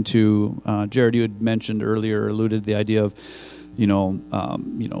look into, Jared, you had mentioned earlier, alluded to the idea of,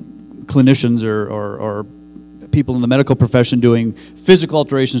 clinicians or people in the medical profession doing physical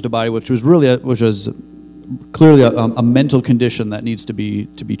alterations to body, which was clearly a mental condition that needs to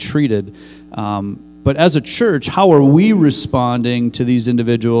be treated. But as a church, how are we responding to these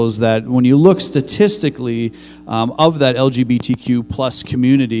individuals that, when you look statistically of that LGBTQ plus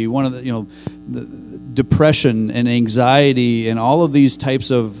community, one of the depression and anxiety and all of these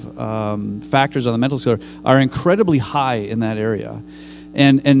types of factors on the mental scale are incredibly high in that area.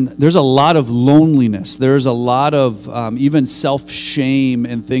 And there's a lot of loneliness. There's a lot of even self-shame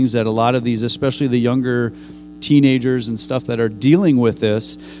and things that a lot of these, especially the younger teenagers and stuff that are dealing with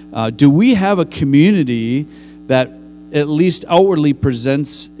this. Do we have a community that at least outwardly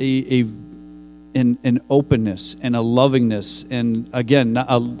presents an openness and a lovingness, and again,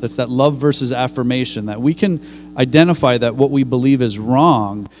 that's that love versus affirmation, that we can identify that what we believe is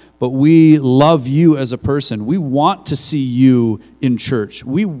wrong, but we love you as a person. We want to see you in church.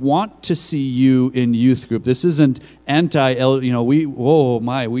 We want to see you in youth group. This isn't we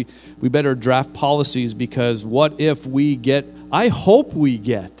better draft policies, because what if I hope we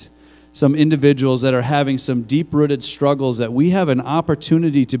get some individuals that are having some deep-rooted struggles, that we have an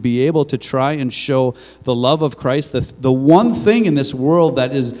opportunity to be able to try and show the love of Christ, the one thing in this world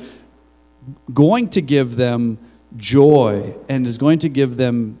that is going to give them joy and is going to give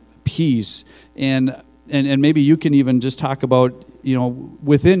them peace. And maybe you can even just talk about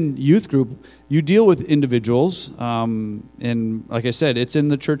within youth group, you deal with individuals, and like I said, it's in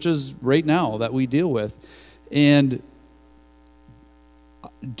the churches right now that we deal with. And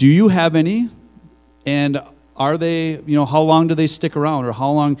do you have any? And are they, how long do they stick around, or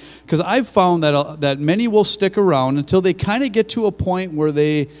how long? Because I've found that many will stick around until they kind of get to a point where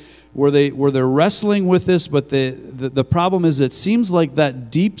they're wrestling with this. But the problem is, it seems like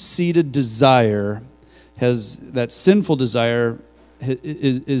that deep-seated desire that sinful desire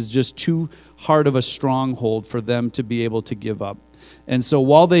is just too hard of a stronghold for them to be able to give up. And so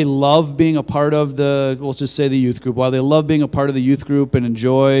while they love being a part of let's just say the youth group, while they love being a part of the youth group and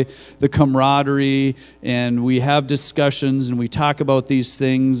enjoy the camaraderie, and we have discussions and we talk about these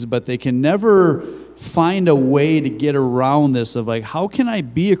things, but they can never find a way to get around this of like, how can I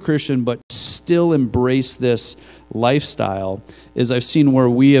be a Christian but still embrace this lifestyle? Is I've seen where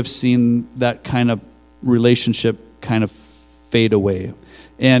we have seen that kind of relationship kind of fade away.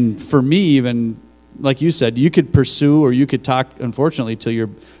 And for me, even like you said, you could pursue or you could talk, unfortunately, till you're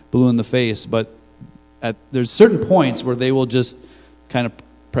blue in the face, but there's certain points where they will just kind of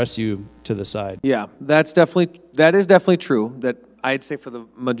press you to the side. Yeah, that is definitely true. That I'd say for the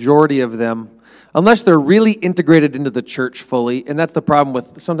majority of them, unless they're really integrated into the church fully, and that's the problem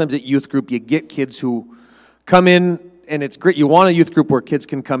with sometimes at youth group, you get kids who come in, and it's great. You want a youth group where kids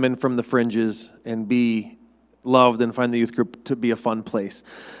can come in from the fringes and be loved and find the youth group to be a fun place.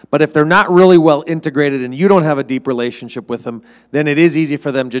 But if they're not really well integrated and you don't have a deep relationship with them, then it is easy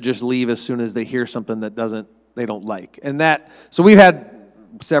for them to just leave as soon as they hear something that they don't like. So we've had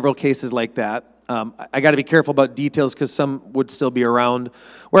several cases like that. I got to be careful about details because some would still be around,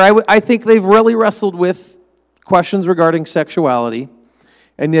 where I think they've really wrestled with questions regarding sexuality,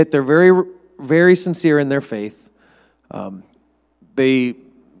 and yet they're very, very sincere in their faith. They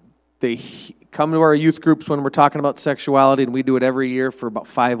come to our youth groups when we're talking about sexuality, and we do it every year for about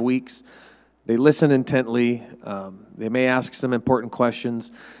 5 weeks. They listen intently. They may ask some important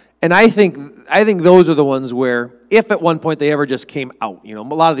questions. And I think those are the ones where, if at one point they ever just came out, a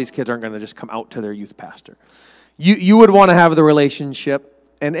lot of these kids aren't going to just come out to their youth pastor. You would want to have the relationship,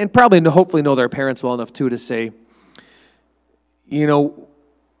 and probably hopefully know their parents well enough too to say,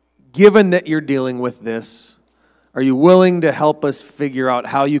 given that you're dealing with this, are you willing to help us figure out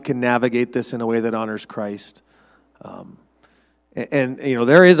how you can navigate this in a way that honors Christ?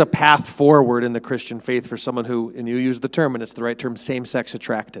 There is a path forward in the Christian faith for someone who, and you use the term, and it's the right term, same-sex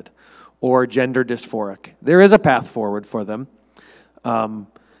attracted or gender dysphoric. There is a path forward for them. So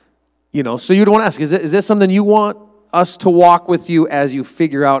you'd want to ask, is this something you want us to walk with you as you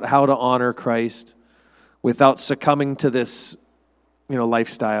figure out how to honor Christ without succumbing to this,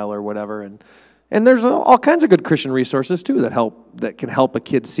 lifestyle or whatever? And there's all kinds of good Christian resources too that can help a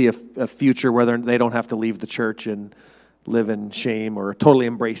kid see a future where they don't have to leave the church and live in shame or totally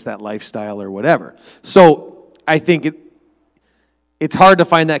embrace that lifestyle or whatever. So I think it's hard to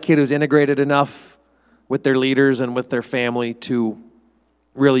find that kid who's integrated enough with their leaders and with their family to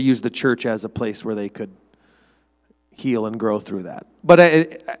really use the church as a place where they could heal and grow through that. But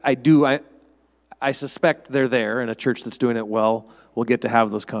I suspect they're there, and a church that's doing it well will get to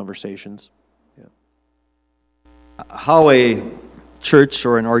have those conversations. How a church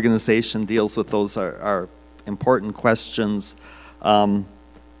or an organization deals with those are important questions, and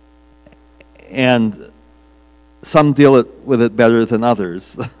some deal with it better than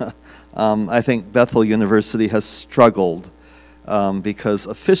others. I think Bethel University has struggled because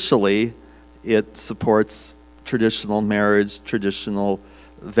officially it supports traditional marriage, traditional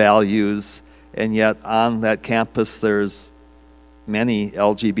values, and yet on that campus there's many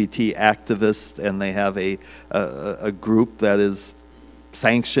LGBT activists, and they have a group that is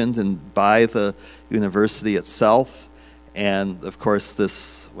sanctioned and by the university itself. And of course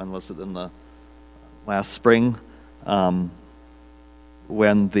when was it, in the last spring,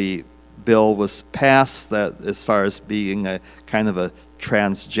 when the bill was passed that as far as being a kind of a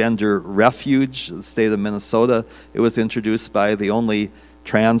transgender refuge, the state of Minnesota, it was introduced by the only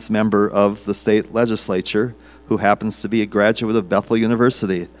trans member of the state legislature, who happens to be a graduate of Bethel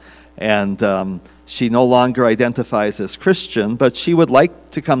University. And she no longer identifies as Christian, but she would like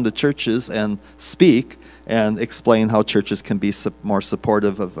to come to churches and speak and explain how churches can be more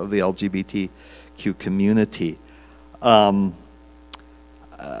supportive of the LGBTQ community. There's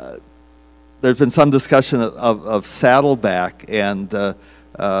been some discussion of Saddleback and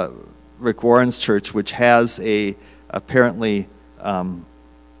Rick Warren's church, which has apparently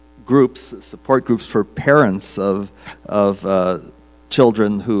support groups for parents of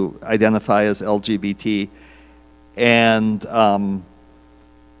children who identify as LGBT, and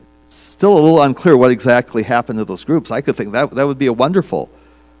still a little unclear what exactly happened to those groups. I could think that would be a wonderful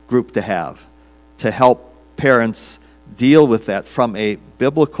group to have, to help parents deal with that from a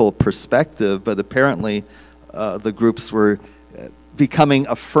biblical perspective, but apparently the groups were becoming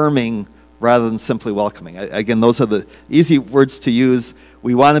affirming rather than simply welcoming. Again, those are the easy words to use.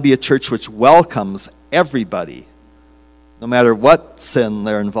 We want to be a church which welcomes everybody, no matter what sin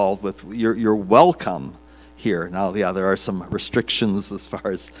they're involved with. You're welcome here. Now, yeah, there are some restrictions as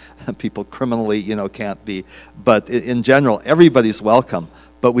far as people criminally, can't be. But in general, everybody's welcome.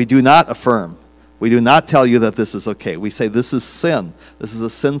 But we do not affirm. We do not tell you that this is okay. We say this is sin. This is a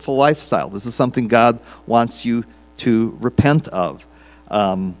sinful lifestyle. This is something God wants you to repent of.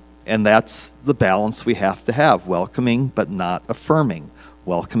 And that's the balance we have to have. Welcoming but not affirming.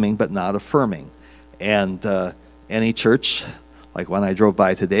 Welcoming but not affirming. And any church, like one I drove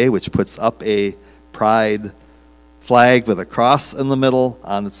by today, which puts up a pride flag with a cross in the middle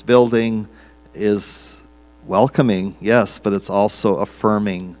on its building, is welcoming, yes, but it's also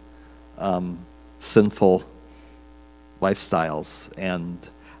affirming sinful lifestyles. And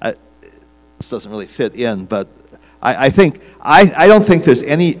this doesn't really fit in, but I don't think there's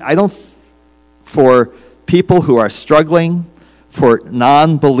any, for people who are struggling, for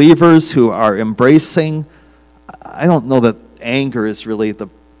non-believers who are embracing, I don't know that anger is really the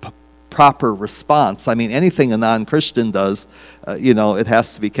proper response. I mean, anything a non-Christian does, it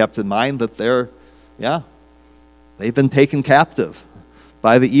has to be kept in mind that they've been taken captive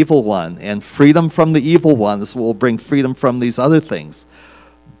by the evil one, and freedom from the evil one will bring freedom from these other things.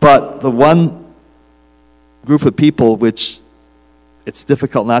 But the one group of people which it's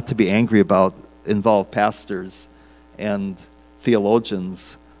difficult not to be angry about involve pastors and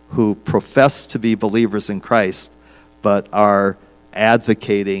theologians who profess to be believers in Christ but are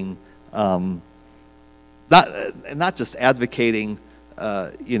advocating, not just advocating,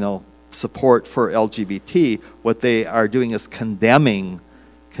 support for LGBT. What they are doing is condemning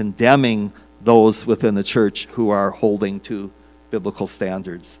those within the church who are holding to biblical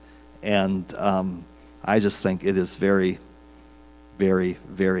standards. And I just think it is very, very,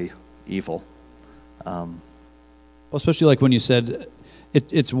 very evil. Well, especially like when you said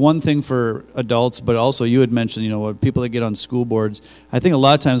it's one thing for adults, but also you had mentioned, people that get on school boards. I think a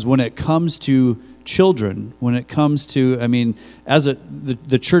lot of times when it comes to children, when it comes to,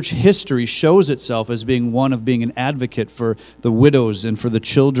 the church history shows itself as being one of being an advocate for the widows and for the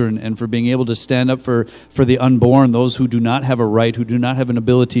children and for being able to stand up for the unborn, those who do not have a right, who do not have an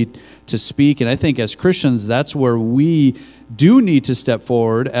ability to speak. And I think as Christians, that's where we do need to step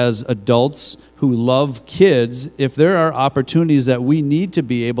forward as adults who love kids. If there are opportunities that we need to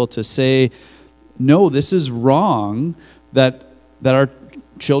be able to say, no, this is wrong, that our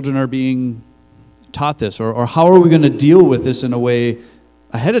children are being taught this, or how are we going to deal with this in a way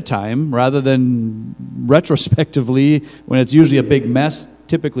ahead of time rather than retrospectively when it's usually a big mess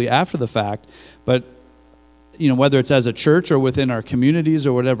typically after the fact. But whether it's as a church or within our communities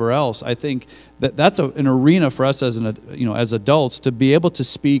or whatever else, I think that's an arena for us as as adults to be able to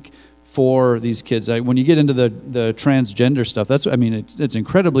speak for these kids. When you get into the transgender stuff, it's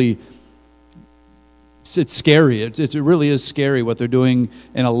incredibly, it's scary. It really is scary what they're doing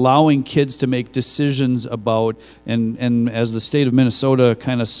and allowing kids to make decisions about. And as the state of Minnesota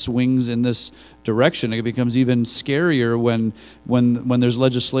kind of swings in this direction, it becomes even scarier when there's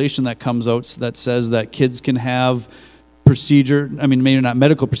legislation that comes out that says that kids can have procedure. Maybe not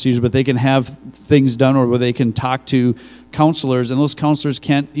medical procedure, but they can have things done, or where they can talk to counselors, and those counselors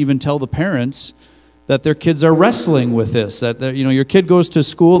can't even tell the parents that their kids are wrestling with this. That your kid goes to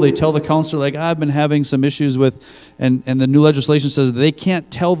school, they tell the counselor, I've been having some issues with, and the new legislation says that they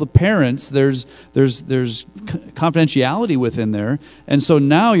can't tell the parents. There's confidentiality within there, and so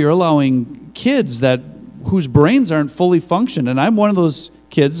now you're allowing kids whose brains aren't fully functioned. And I'm one of those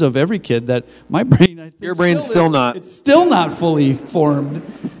kids, of every kid, that my brain, I think, your brain's still not. It's still not fully formed.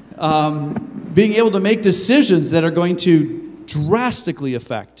 Being able to make decisions that are going to drastically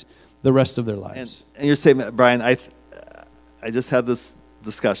affect the rest of their lives. And you're saying, Brian, I just had this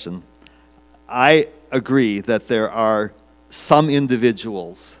discussion. I agree that there are some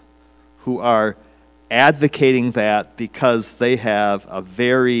individuals who are advocating that because they have a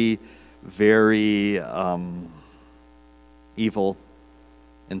very, very evil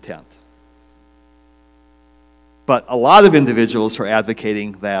intent. But a lot of individuals who are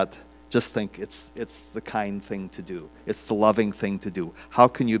advocating that just think it's the kind thing to do. It's the loving thing to do. How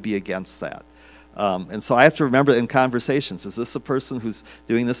can you be against that? And so I have to remember in conversations, is this a person who's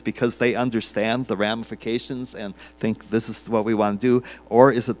doing this because they understand the ramifications and think this is what we want to do?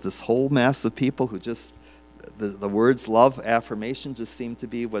 Or is it this whole mass of people who just, the words love, affirmation just seem to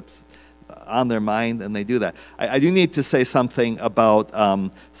be what's on their mind, and they do that. I do need to say something about,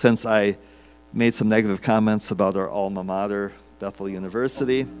 since I made some negative comments about our alma mater, Bethel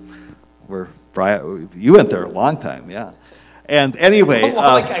University, where you went there a long time, yeah. And anyway,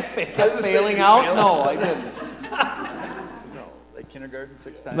 I'm failing out? No, I didn't. Like kindergarten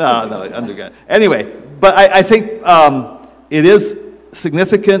 6 times. No, undergrad. Anyway, but I think it is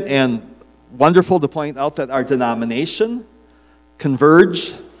significant and wonderful to point out that our denomination,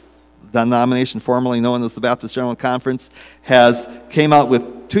 Converge, denomination formerly known as the Baptist General Conference, came out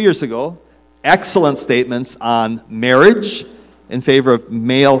with 2 years ago excellent statements on marriage, in favor of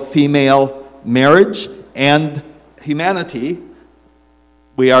male-female marriage, and humanity.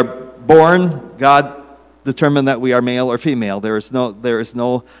 We are born, God determined that we are male or female. There is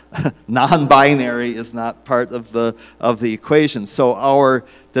no non-binary is not part of the equation. So our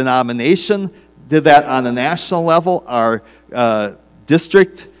denomination did that on a national level. Our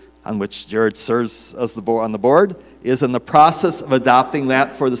district, on which Jared serves as on the board, is in the process of adopting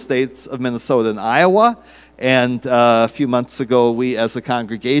that for the states of Minnesota and Iowa. And a few months ago, we as a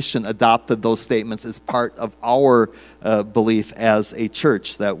congregation adopted those statements as part of our belief as a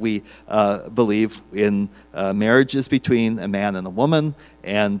church, that we believe in marriages between a man and a woman,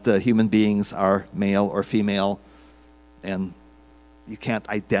 and human beings are male or female, and you can't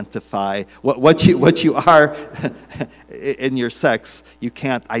identify what you are in your sex. You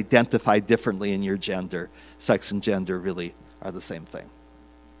can't identify differently in your gender. Sex and gender really are the same thing.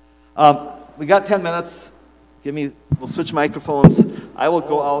 We got 10 minutes. We'll switch microphones. I will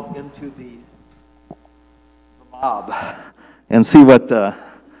go out into the mob and see what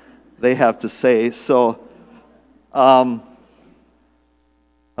they have to say. So,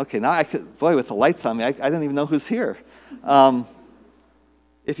 okay, now with the lights on me, I didn't even know who's here.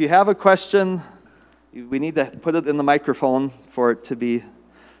 If you have a question, we need to put it in the microphone for it to be,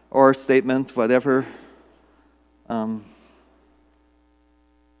 or statement, whatever.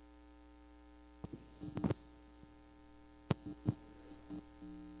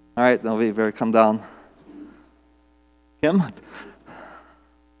 All right, now we better come down. Kim?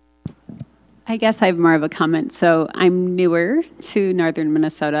 I guess I have more of a comment. So I'm newer to northern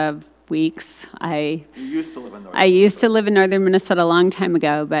Minnesota weeks. You used to live in northern I used to live in northern Minnesota a long time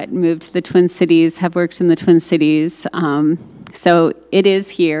ago, but moved to the Twin Cities, have worked in the Twin Cities. So it is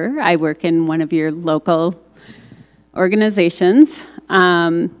here. I work in one of your local organizations.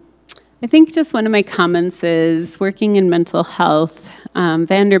 I think just one of my comments is working in mental health.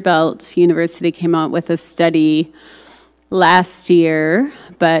 Vanderbilt University came out with a study last year,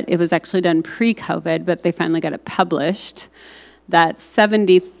 but it was actually done pre-COVID, but they finally got it published, that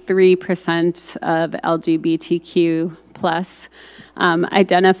 73% of LGBTQ plus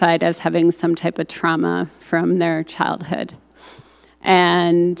identified as having some type of trauma from their childhood.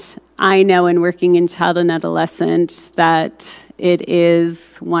 And I know in working in child and adolescent that it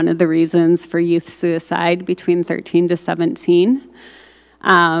is one of the reasons for youth suicide between 13 to 17.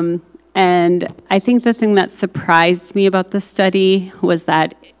 And I think the thing that surprised me about the study was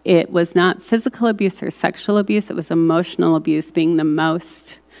that it was not physical abuse or sexual abuse, it was emotional abuse being the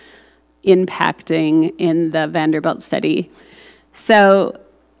most impacting in the Vanderbilt study. So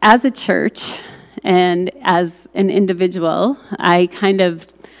as a church and as an individual, I kind of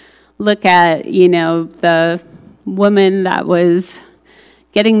look at, the woman that was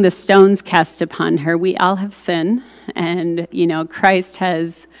getting the stones cast upon her. We all have sin, and, Christ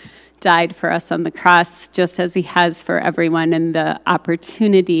has died for us on the cross just as he has for everyone, and the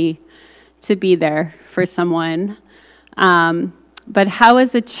opportunity to be there for someone. But how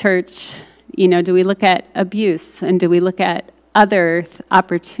as a church, do we look at abuse, and do we look at other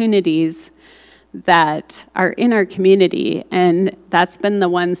opportunities that are in our community? And that's been the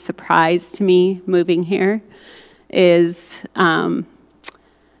one surprise to me moving here, is the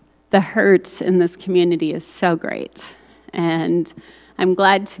hurt in this community is so great. And I'm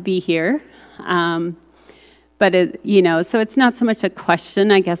glad to be here. But, so it's not so much a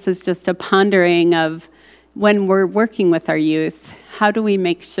question, I guess it's just a pondering of when we're working with our youth, how do we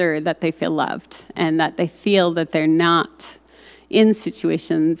make sure that they feel loved and that they feel that they're not in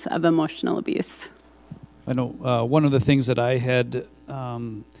situations of emotional abuse? I know one of the things that I had,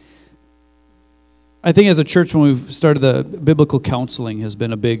 I think as a church when we've started, the biblical counseling has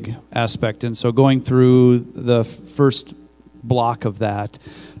been a big aspect. And so going through the first block of that.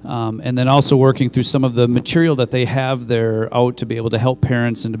 And then also working through some of the material that they have there out to be able to help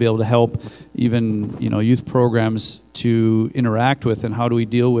parents and to be able to help even, youth programs to interact with, and how do we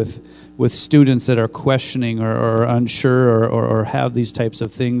deal with students that are questioning or unsure or have these types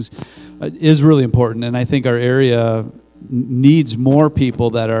of things is really important. And I think our area needs more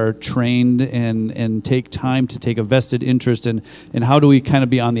people that are trained and take time to take a vested interest in how do we kind of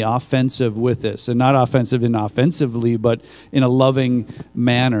be on the offensive with this, and not offensive offensively, but in a loving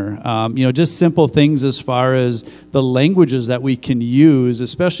manner. Just simple things as far as the languages that we can use,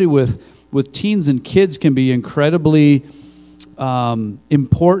 especially with teens and kids, can be incredibly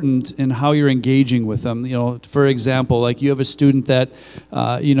important in how you're engaging with them. For example, like you have a student that,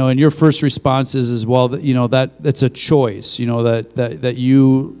 and your first response is as well that that's a choice. That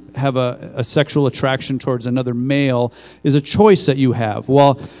you have a sexual attraction towards another male is a choice that you have.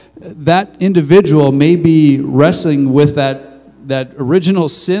 Well, that individual may be wrestling with that original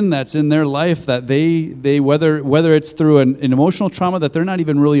sin that's in their life, that they whether it's through an emotional trauma that they're not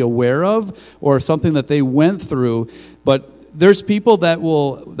even really aware of, or something that they went through, but there's people that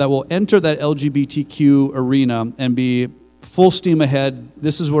will enter that LGBTQ arena and be full steam ahead.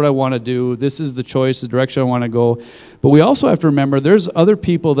 This is what I want to do. This is the choice, the direction I want to go. But we also have to remember there's other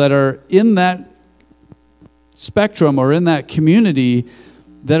people that are in that spectrum or in that community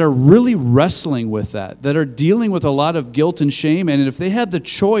that are really wrestling with that are dealing with a lot of guilt and shame. And if they had the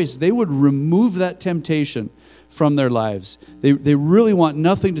choice, they would remove that temptation from their lives. They really want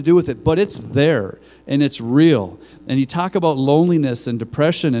nothing to do with it, but it's there and it's real. And you talk about loneliness and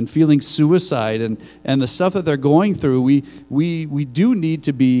depression and feeling suicide and the stuff that they're going through. We do need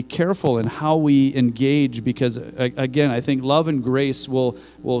to be careful in how we engage, because again, I think love and grace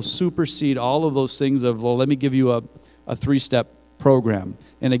will supersede all of those things of, well, let me give you a 3-step program.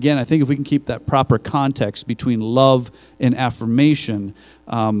 And again, I think if we can keep that proper context between love and affirmation,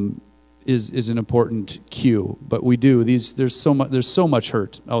 is an important cue. But we do there's so much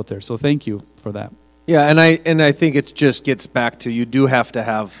hurt out there. So thank you for that. Yeah, and I think it just gets back to, you do have to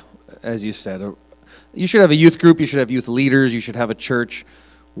have, as you said, you should have a youth group, you should have youth leaders, you should have a church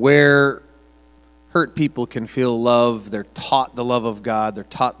where hurt people can feel love. They're taught the love of God. They're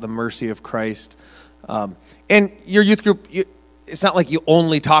taught the mercy of Christ. And your youth group, it's not like you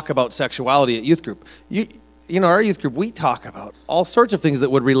only talk about sexuality at youth group. Our youth group, we talk about all sorts of things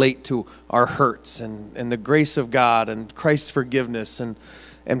that would relate to our hurts and the grace of God and Christ's forgiveness and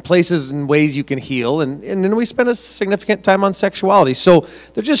places and ways you can heal. And then we spend a significant time on sexuality. So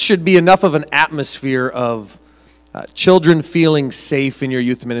there just should be enough of an atmosphere of children feeling safe in your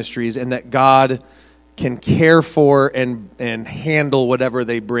youth ministries, and that God can care for and handle whatever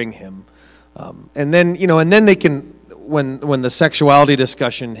they bring him. And then they can, when the sexuality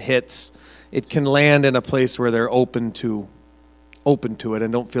discussion hits, it can land in a place where they're open to it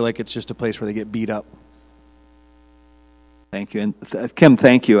and don't feel like it's just a place where they get beat up. Thank you. And Kim,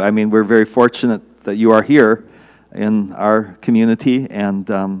 thank you. I mean, we're very fortunate that you are here in our community and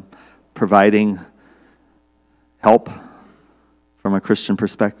providing help from a Christian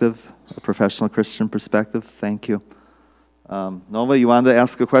perspective, a professional Christian perspective. Thank you. Nova, you wanted to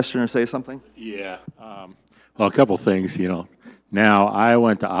ask a question or say something? Yeah. Well, a couple things, Now, I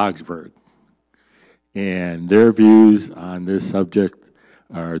went to Augsburg, and their views on this subject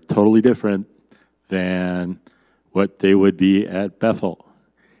are totally different than what they would be at Bethel.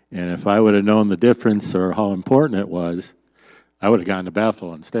 And if I would have known the difference or how important it was, I would have gone to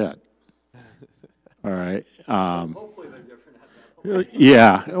Bethel instead. All right. Hopefully they're different at Bethel.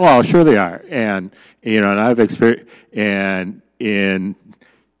 Yeah. Well, sure they are. And, and I've experienced,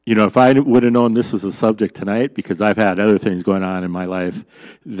 if I would have known this was the subject tonight, because I've had other things going on in my life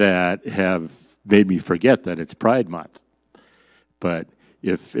that have made me forget that it's Pride Month. But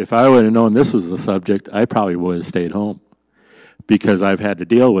if I would have known this was the subject, I probably would have stayed home, because I've had to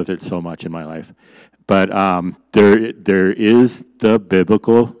deal with it so much in my life. But there is the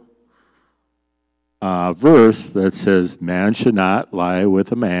biblical verse that says, man should not lie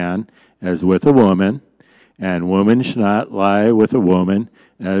with a man as with a woman, and woman should not lie with a woman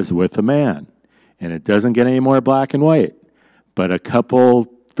as with a man. And it doesn't get any more black and white. But a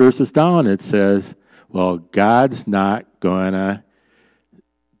couple verses down it says, well, God's not going to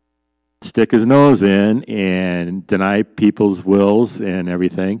stick his nose in and deny people's wills and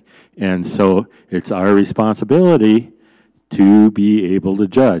everything. And so it's our responsibility to be able to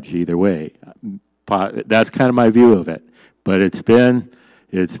judge either way. That's kind of my view of it. But it's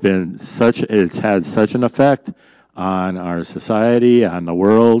had such an effect on our society, on the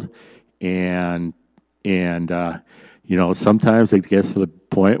world, and sometimes it gets to the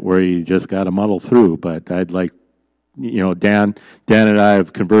point where you just got to muddle through. But I'd like Dan and I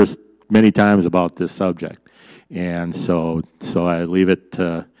have conversed many times about this subject, and so I leave it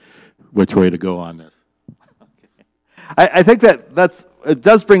to which way to go on this. I think it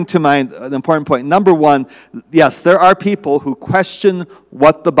does bring to mind an important point. Number one, yes, there are people who question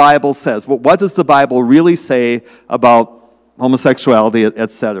what the Bible says. What does the Bible really say about homosexuality,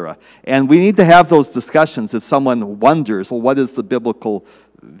 etc.? And we need to have those discussions if someone wonders, well, what is the biblical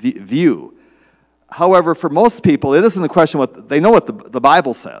view? However, for most people, it isn't a question they know what the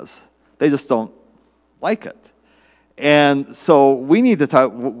Bible says. They just don't like it. And so we need to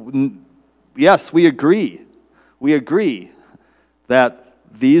talk. Yes, we agree. We agree that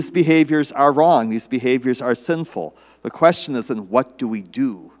these behaviors are wrong. These behaviors are sinful. The question is then, what do we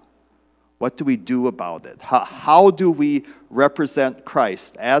do? What do we do about it? How do we represent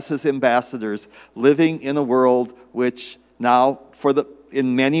Christ as his ambassadors, living in a world which now,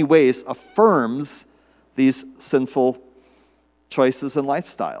 in many ways, affirms these sinful choices and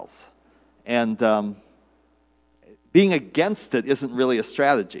lifestyles? And being against it isn't really a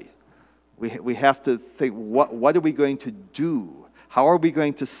strategy. We have to think, what are we going to do? How are we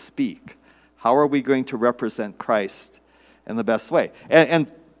going to speak? How are we going to represent Christ in the best way?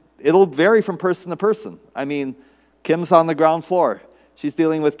 And it'll vary from person to person. I mean, Kim's on the ground floor. She's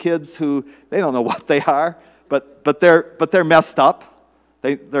dealing with kids who, they don't know what they are, but they're messed up.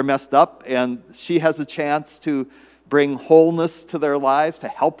 They're messed up, and she has a chance to bring wholeness to their lives, to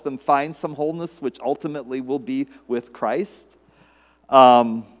help them find some wholeness, which ultimately will be with Christ.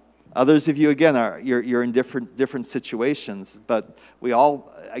 Others of you, again, you're in different situations, but we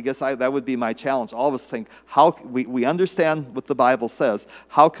all, I guess that would be my challenge. All of us think, how we understand what the Bible says.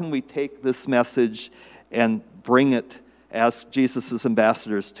 How can we take this message and bring it as Jesus'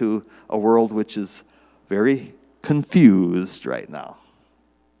 ambassadors to a world which is very confused right now?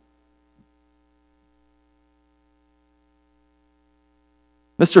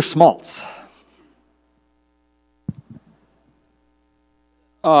 Mr. Smaltz.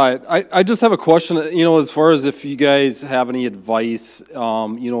 I just have a question, as far as if you guys have any advice,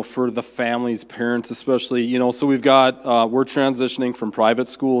 for the families, parents especially, so we've got, we're transitioning from private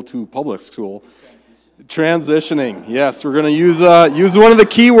school to public school. Transitioning, yes, we're going to use one of the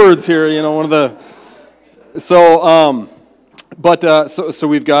key words here, so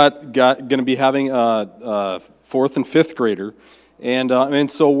we've got going to be having a fourth and fifth grader. And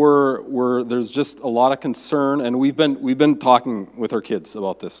so we're there's just a lot of concern, and we've been talking with our kids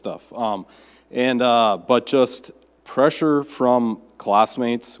about this stuff, but just pressure from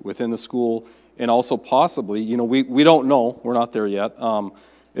classmates within the school, and also possibly, we don't know, we're not there yet,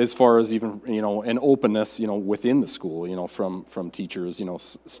 as far as even an openness, within the school, from teachers,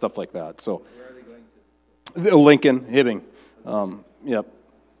 stuff like that. So, where are they going to? Lincoln, Hibbing, yep.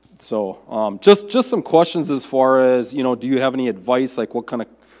 So just some questions as far as, do you have any advice, like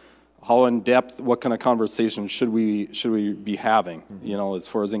how in depth, what kind of conversation should we be having, as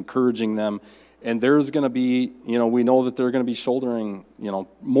far as encouraging them? And there's going to be, we know that they're going to be shouldering,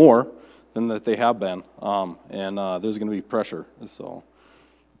 more than that they have been, and there's going to be pressure. So,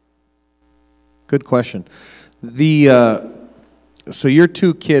 good question. So your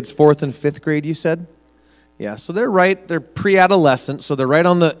two kids, fourth and fifth grade, you said? Yeah, so they're pre-adolescent, so they're right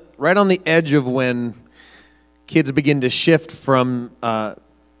on the edge of when kids begin to shift from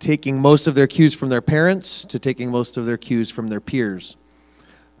taking most of their cues from their parents to taking most of their cues from their peers.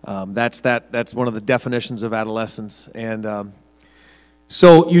 That's one of the definitions of adolescence. And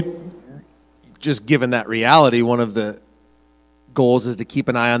so you, just given that reality, one of the goals is to keep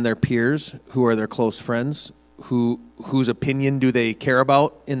an eye on their peers, who are their close friends, whose opinion do they care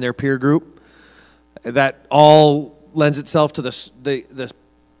about in their peer group. That all lends itself to the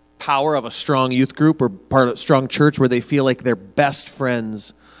power of a strong youth group or part of a strong church, where they feel like their best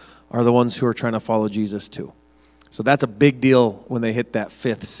friends are the ones who are trying to follow Jesus too. So that's a big deal when they hit that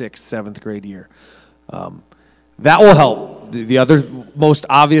 5th, 6th, 7th grade year. That will help. The other most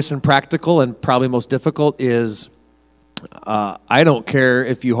obvious and practical and probably most difficult is I don't care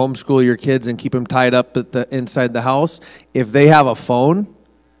if you homeschool your kids and keep them tied up inside the house. If they have a phone,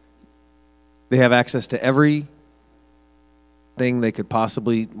 they have access to every thing they could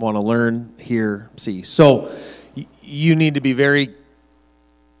possibly want to learn, hear, see. So you need to be very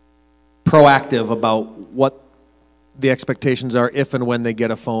proactive about what the expectations are if and when they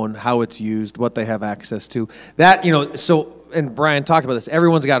get a phone, how it's used, what they have access to. That, and Brian talked about this.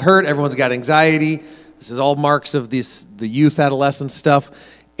 Everyone's got hurt. Everyone's got anxiety. This is all marks of the youth adolescent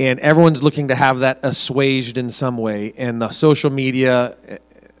stuff. And everyone's looking to have that assuaged in some way. And the social media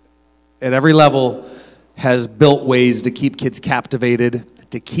at every level has built ways to keep kids captivated,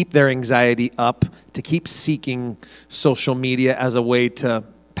 to keep their anxiety up, to keep seeking social media as a way to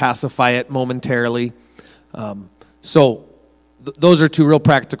pacify it momentarily. So those are two real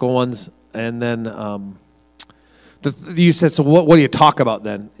practical ones. And then you said, so what do you talk about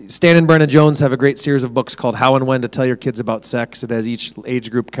then? Stan and Brenna Jones have a great series of books called How and When to Tell Your Kids About Sex. It has each age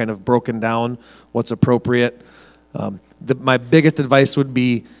group kind of broken down what's appropriate. My biggest advice would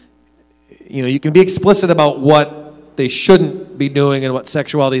be, you can be explicit about what they shouldn't be doing and what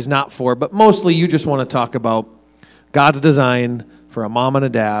sexuality is not for, but mostly you just want to talk about God's design for a mom and a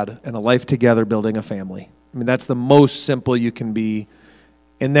dad and a life together building a family. I mean, that's the most simple you can be.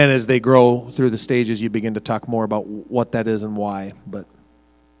 And then as they grow through the stages, you begin to talk more about what that is and why.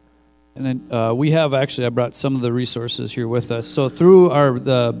 And then we have actually, I brought some of the resources here with us. So through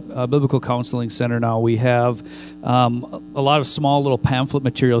the Biblical Counseling Center now, we have a lot of small little pamphlet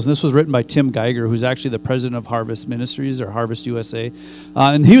materials. And this was written by Tim Geiger, who's actually the president of Harvest Ministries, or Harvest USA.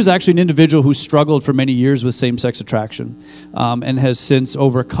 And he was actually an individual who struggled for many years with same-sex attraction and has since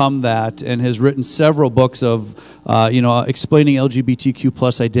overcome that and has written several books of, explaining LGBTQ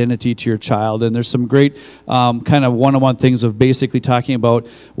plus identity to your child. And there's some great kind of one-on-one things of basically talking about,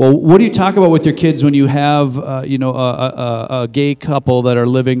 well, what do you talk about with your kids when you have, a gay couple that are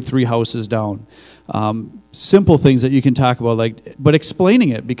living 3 houses down? Simple things that you can talk about, but explaining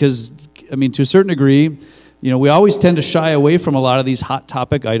it, because, I mean, to a certain degree, we always tend to shy away from a lot of these hot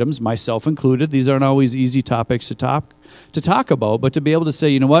topic items, myself included. These aren't always easy topics to talk about, but to be able to say,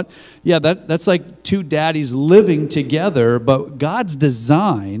 you know what, yeah, that's like 2 daddies living together, but God's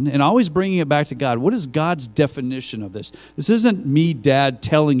design, and always bringing it back to God. What is God's definition of this? This isn't me, Dad,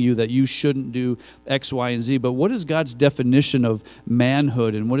 telling you that you shouldn't do X, Y, and Z, but what is God's definition of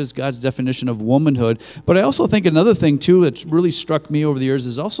manhood, and what is God's definition of womanhood? But I also think another thing, too, that really struck me over the years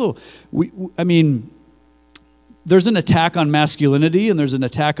is also, there's an attack on masculinity and there's an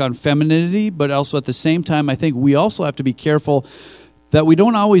attack on femininity, but also at the same time, I think we also have to be careful that we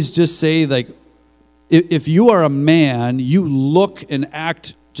don't always just say, like, if you are a man, you look and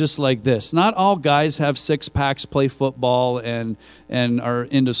act just like this. Not all guys have 6-packs, play football, and are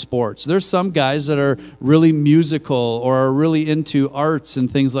into sports. There's some guys that are really musical or are really into arts and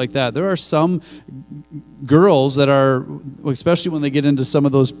things like that. There are some girls that are, especially when they get into some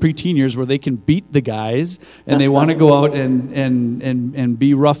of those preteen years where they can beat the guys and they want to go out and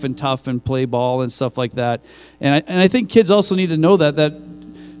be rough and tough and play ball and stuff like that. And I think kids also need to know that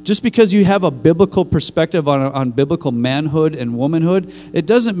just because you have a biblical perspective on biblical manhood and womanhood, it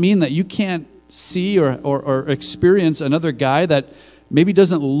doesn't mean that you can't see or experience another guy that maybe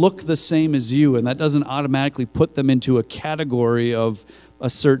doesn't look the same as you, and that doesn't automatically put them into a category of a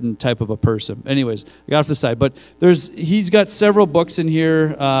certain type of a person. Anyways, I got off the side, but he's got several books in here.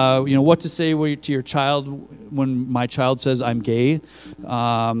 What to say to your child when my child says I'm gay,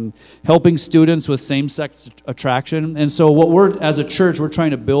 helping students with same-sex attraction. And so what as a church, we're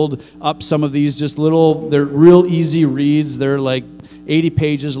trying to build up some of these they're real easy reads. They're like 80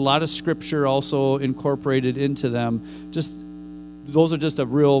 pages, a lot of scripture also incorporated into them. Those are just a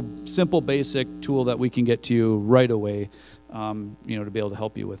real simple, basic tool that we can get to you right away. To be able to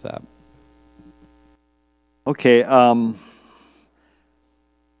help you with that. Okay, when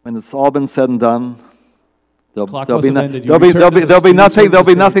it's all been said and done, there'll be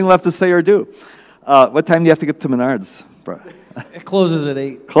nothing left to say or do. What time do you have to get to Menards, bro? It closes at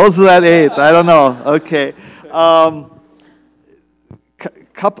 8. Closes at 8. I don't know. Okay.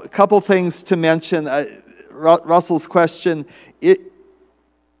 Couple things to mention. Russell's question.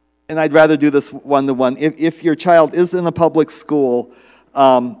 And I'd rather do this one-to-one. If your child is in a public school,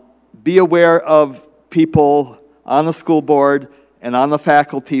 be aware of people on the school board and on the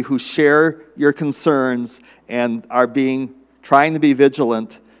faculty who share your concerns and are trying to be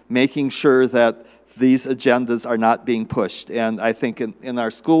vigilant, making sure that these agendas are not being pushed. And I think in our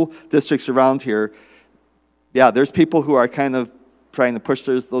school districts around here, there's people who are kind of trying to push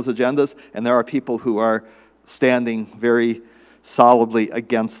those agendas, and there are people who are standing very solidly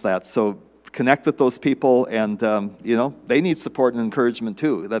against that. So connect with those people, and they need support and encouragement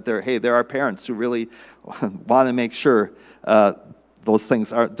too. That there are parents who really want to make sure those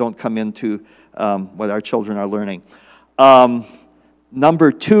things don't come into what our children are learning.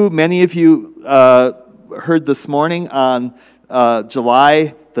 Number 2, many of you heard this morning on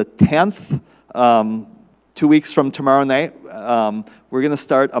July the 10th, 2 weeks from tomorrow night, we're going to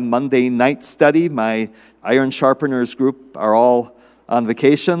start a Monday night study. My Iron Sharpeners group are all on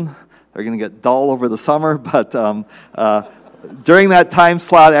vacation. They're going to get dull over the summer, but during that time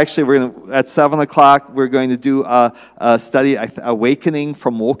slot, actually, at 7 o'clock, we're going to do a study, Awakening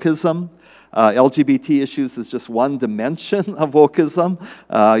from Wokeism. LGBT issues is just one dimension of wokeism.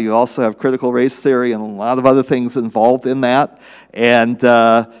 You also have critical race theory and a lot of other things involved in that. And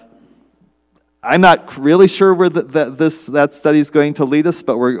I'm not really sure where that study is going to lead us,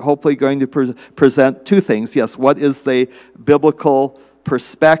 but we're hopefully going to present two things. Yes, what is the biblical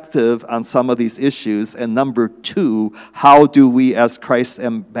perspective on some of these issues? And number two, how do we as Christ's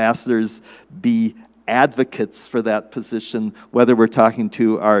ambassadors be advocates for that position, whether we're talking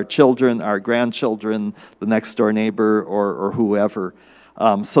to our children, our grandchildren, the next door neighbor, or whoever.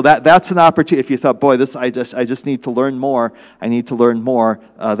 So that's an opportunity. If you thought, boy, I just need to learn more, I need to learn more,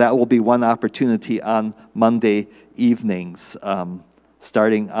 that will be one opportunity on Monday evenings,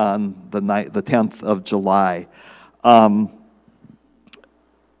 starting on the 10th of July.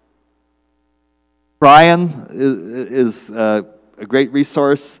 Brian is a great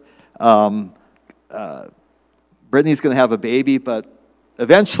resource. Brittany's going to have a baby, but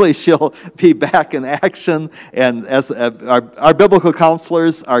eventually she'll be back in action. And as our biblical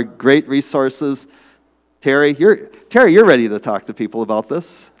counselors are great resources. Terry, you're ready to talk to people about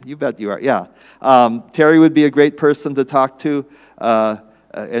this. You bet you are. Yeah, Terry would be a great person to talk to,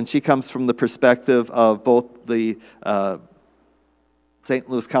 and she comes from the perspective of both the St.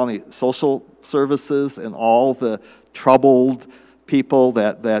 Louis County Social Services and all the troubled people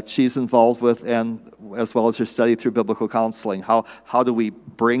that she's involved with, and as well as her study through biblical counseling. How do we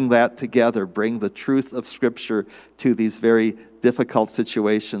bring that together, bring the truth of Scripture to these very difficult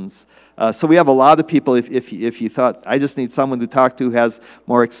situations? So we have a lot of people, if you thought, I just need someone to talk to who has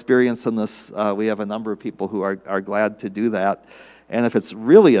more experience in this, we have a number of people who are glad to do that. And if it's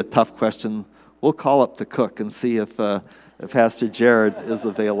really a tough question, we'll call up the cook and see if Pastor Jared is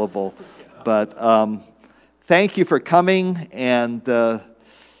available. But thank you for coming, and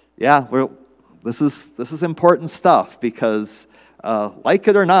this is important stuff because, like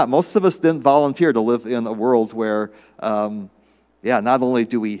it or not, most of us didn't volunteer to live in a world where, not only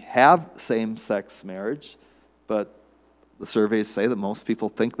do we have same-sex marriage, but the surveys say that most people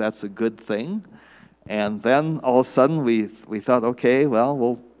think that's a good thing. And then all of a sudden we thought, okay, well,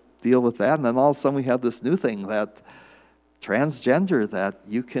 we'll deal with that. And then all of a sudden we have this new thing, that transgender, that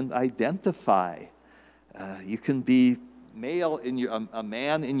you can identify. You can be male a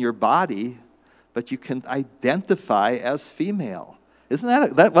man in your body, but you can identify as female.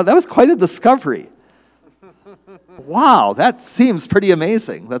 Isn't that was quite a discovery? Wow, that seems pretty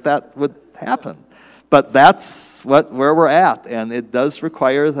amazing that would happen. But that's where we're at, and it does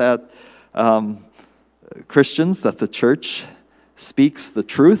require that Christians, that the church speaks the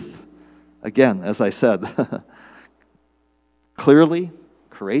truth. Again, as I said, clearly,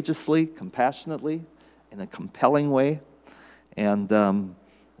 courageously, compassionately, in a compelling way, and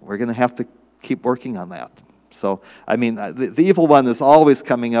we're going to have to keep working on that. So, I mean, the evil one is always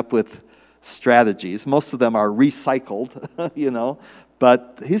coming up with strategies. Most of them are recycled,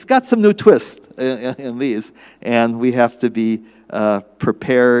 but he's got some new twists in these, and we have to be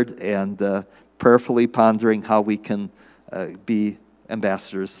prepared and prayerfully pondering how we can be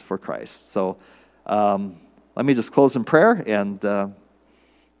ambassadors for Christ. So let me just close in prayer, and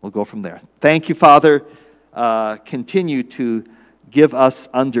we'll go from there. Thank you, Father. Continue to give us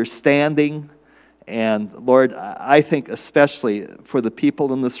understanding. And Lord, I think especially for the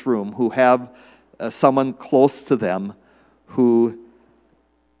people in this room who have someone close to them who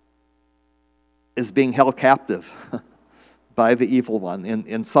is being held captive by the evil one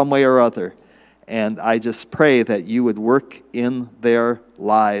in some way or other. And I just pray that you would work in their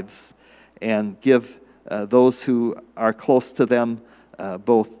lives and give those who are close to them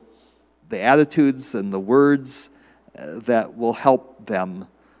both the attitudes and the words that will help them,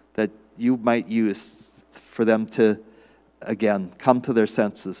 that you might use for them to, again, come to their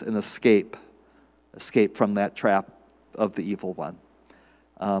senses and escape from that trap of the evil one.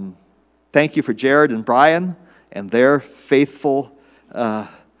 Thank you for Jared and Brian and their faithful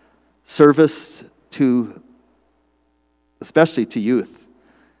service especially to youth,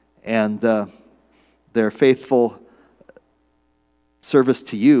 and their faithful service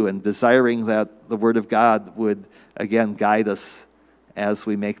to you, and desiring that the Word of God would, again, guide us as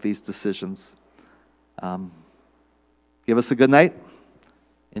we make these decisions. Give us a good night.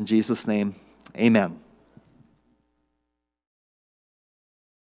 In Jesus' name, amen.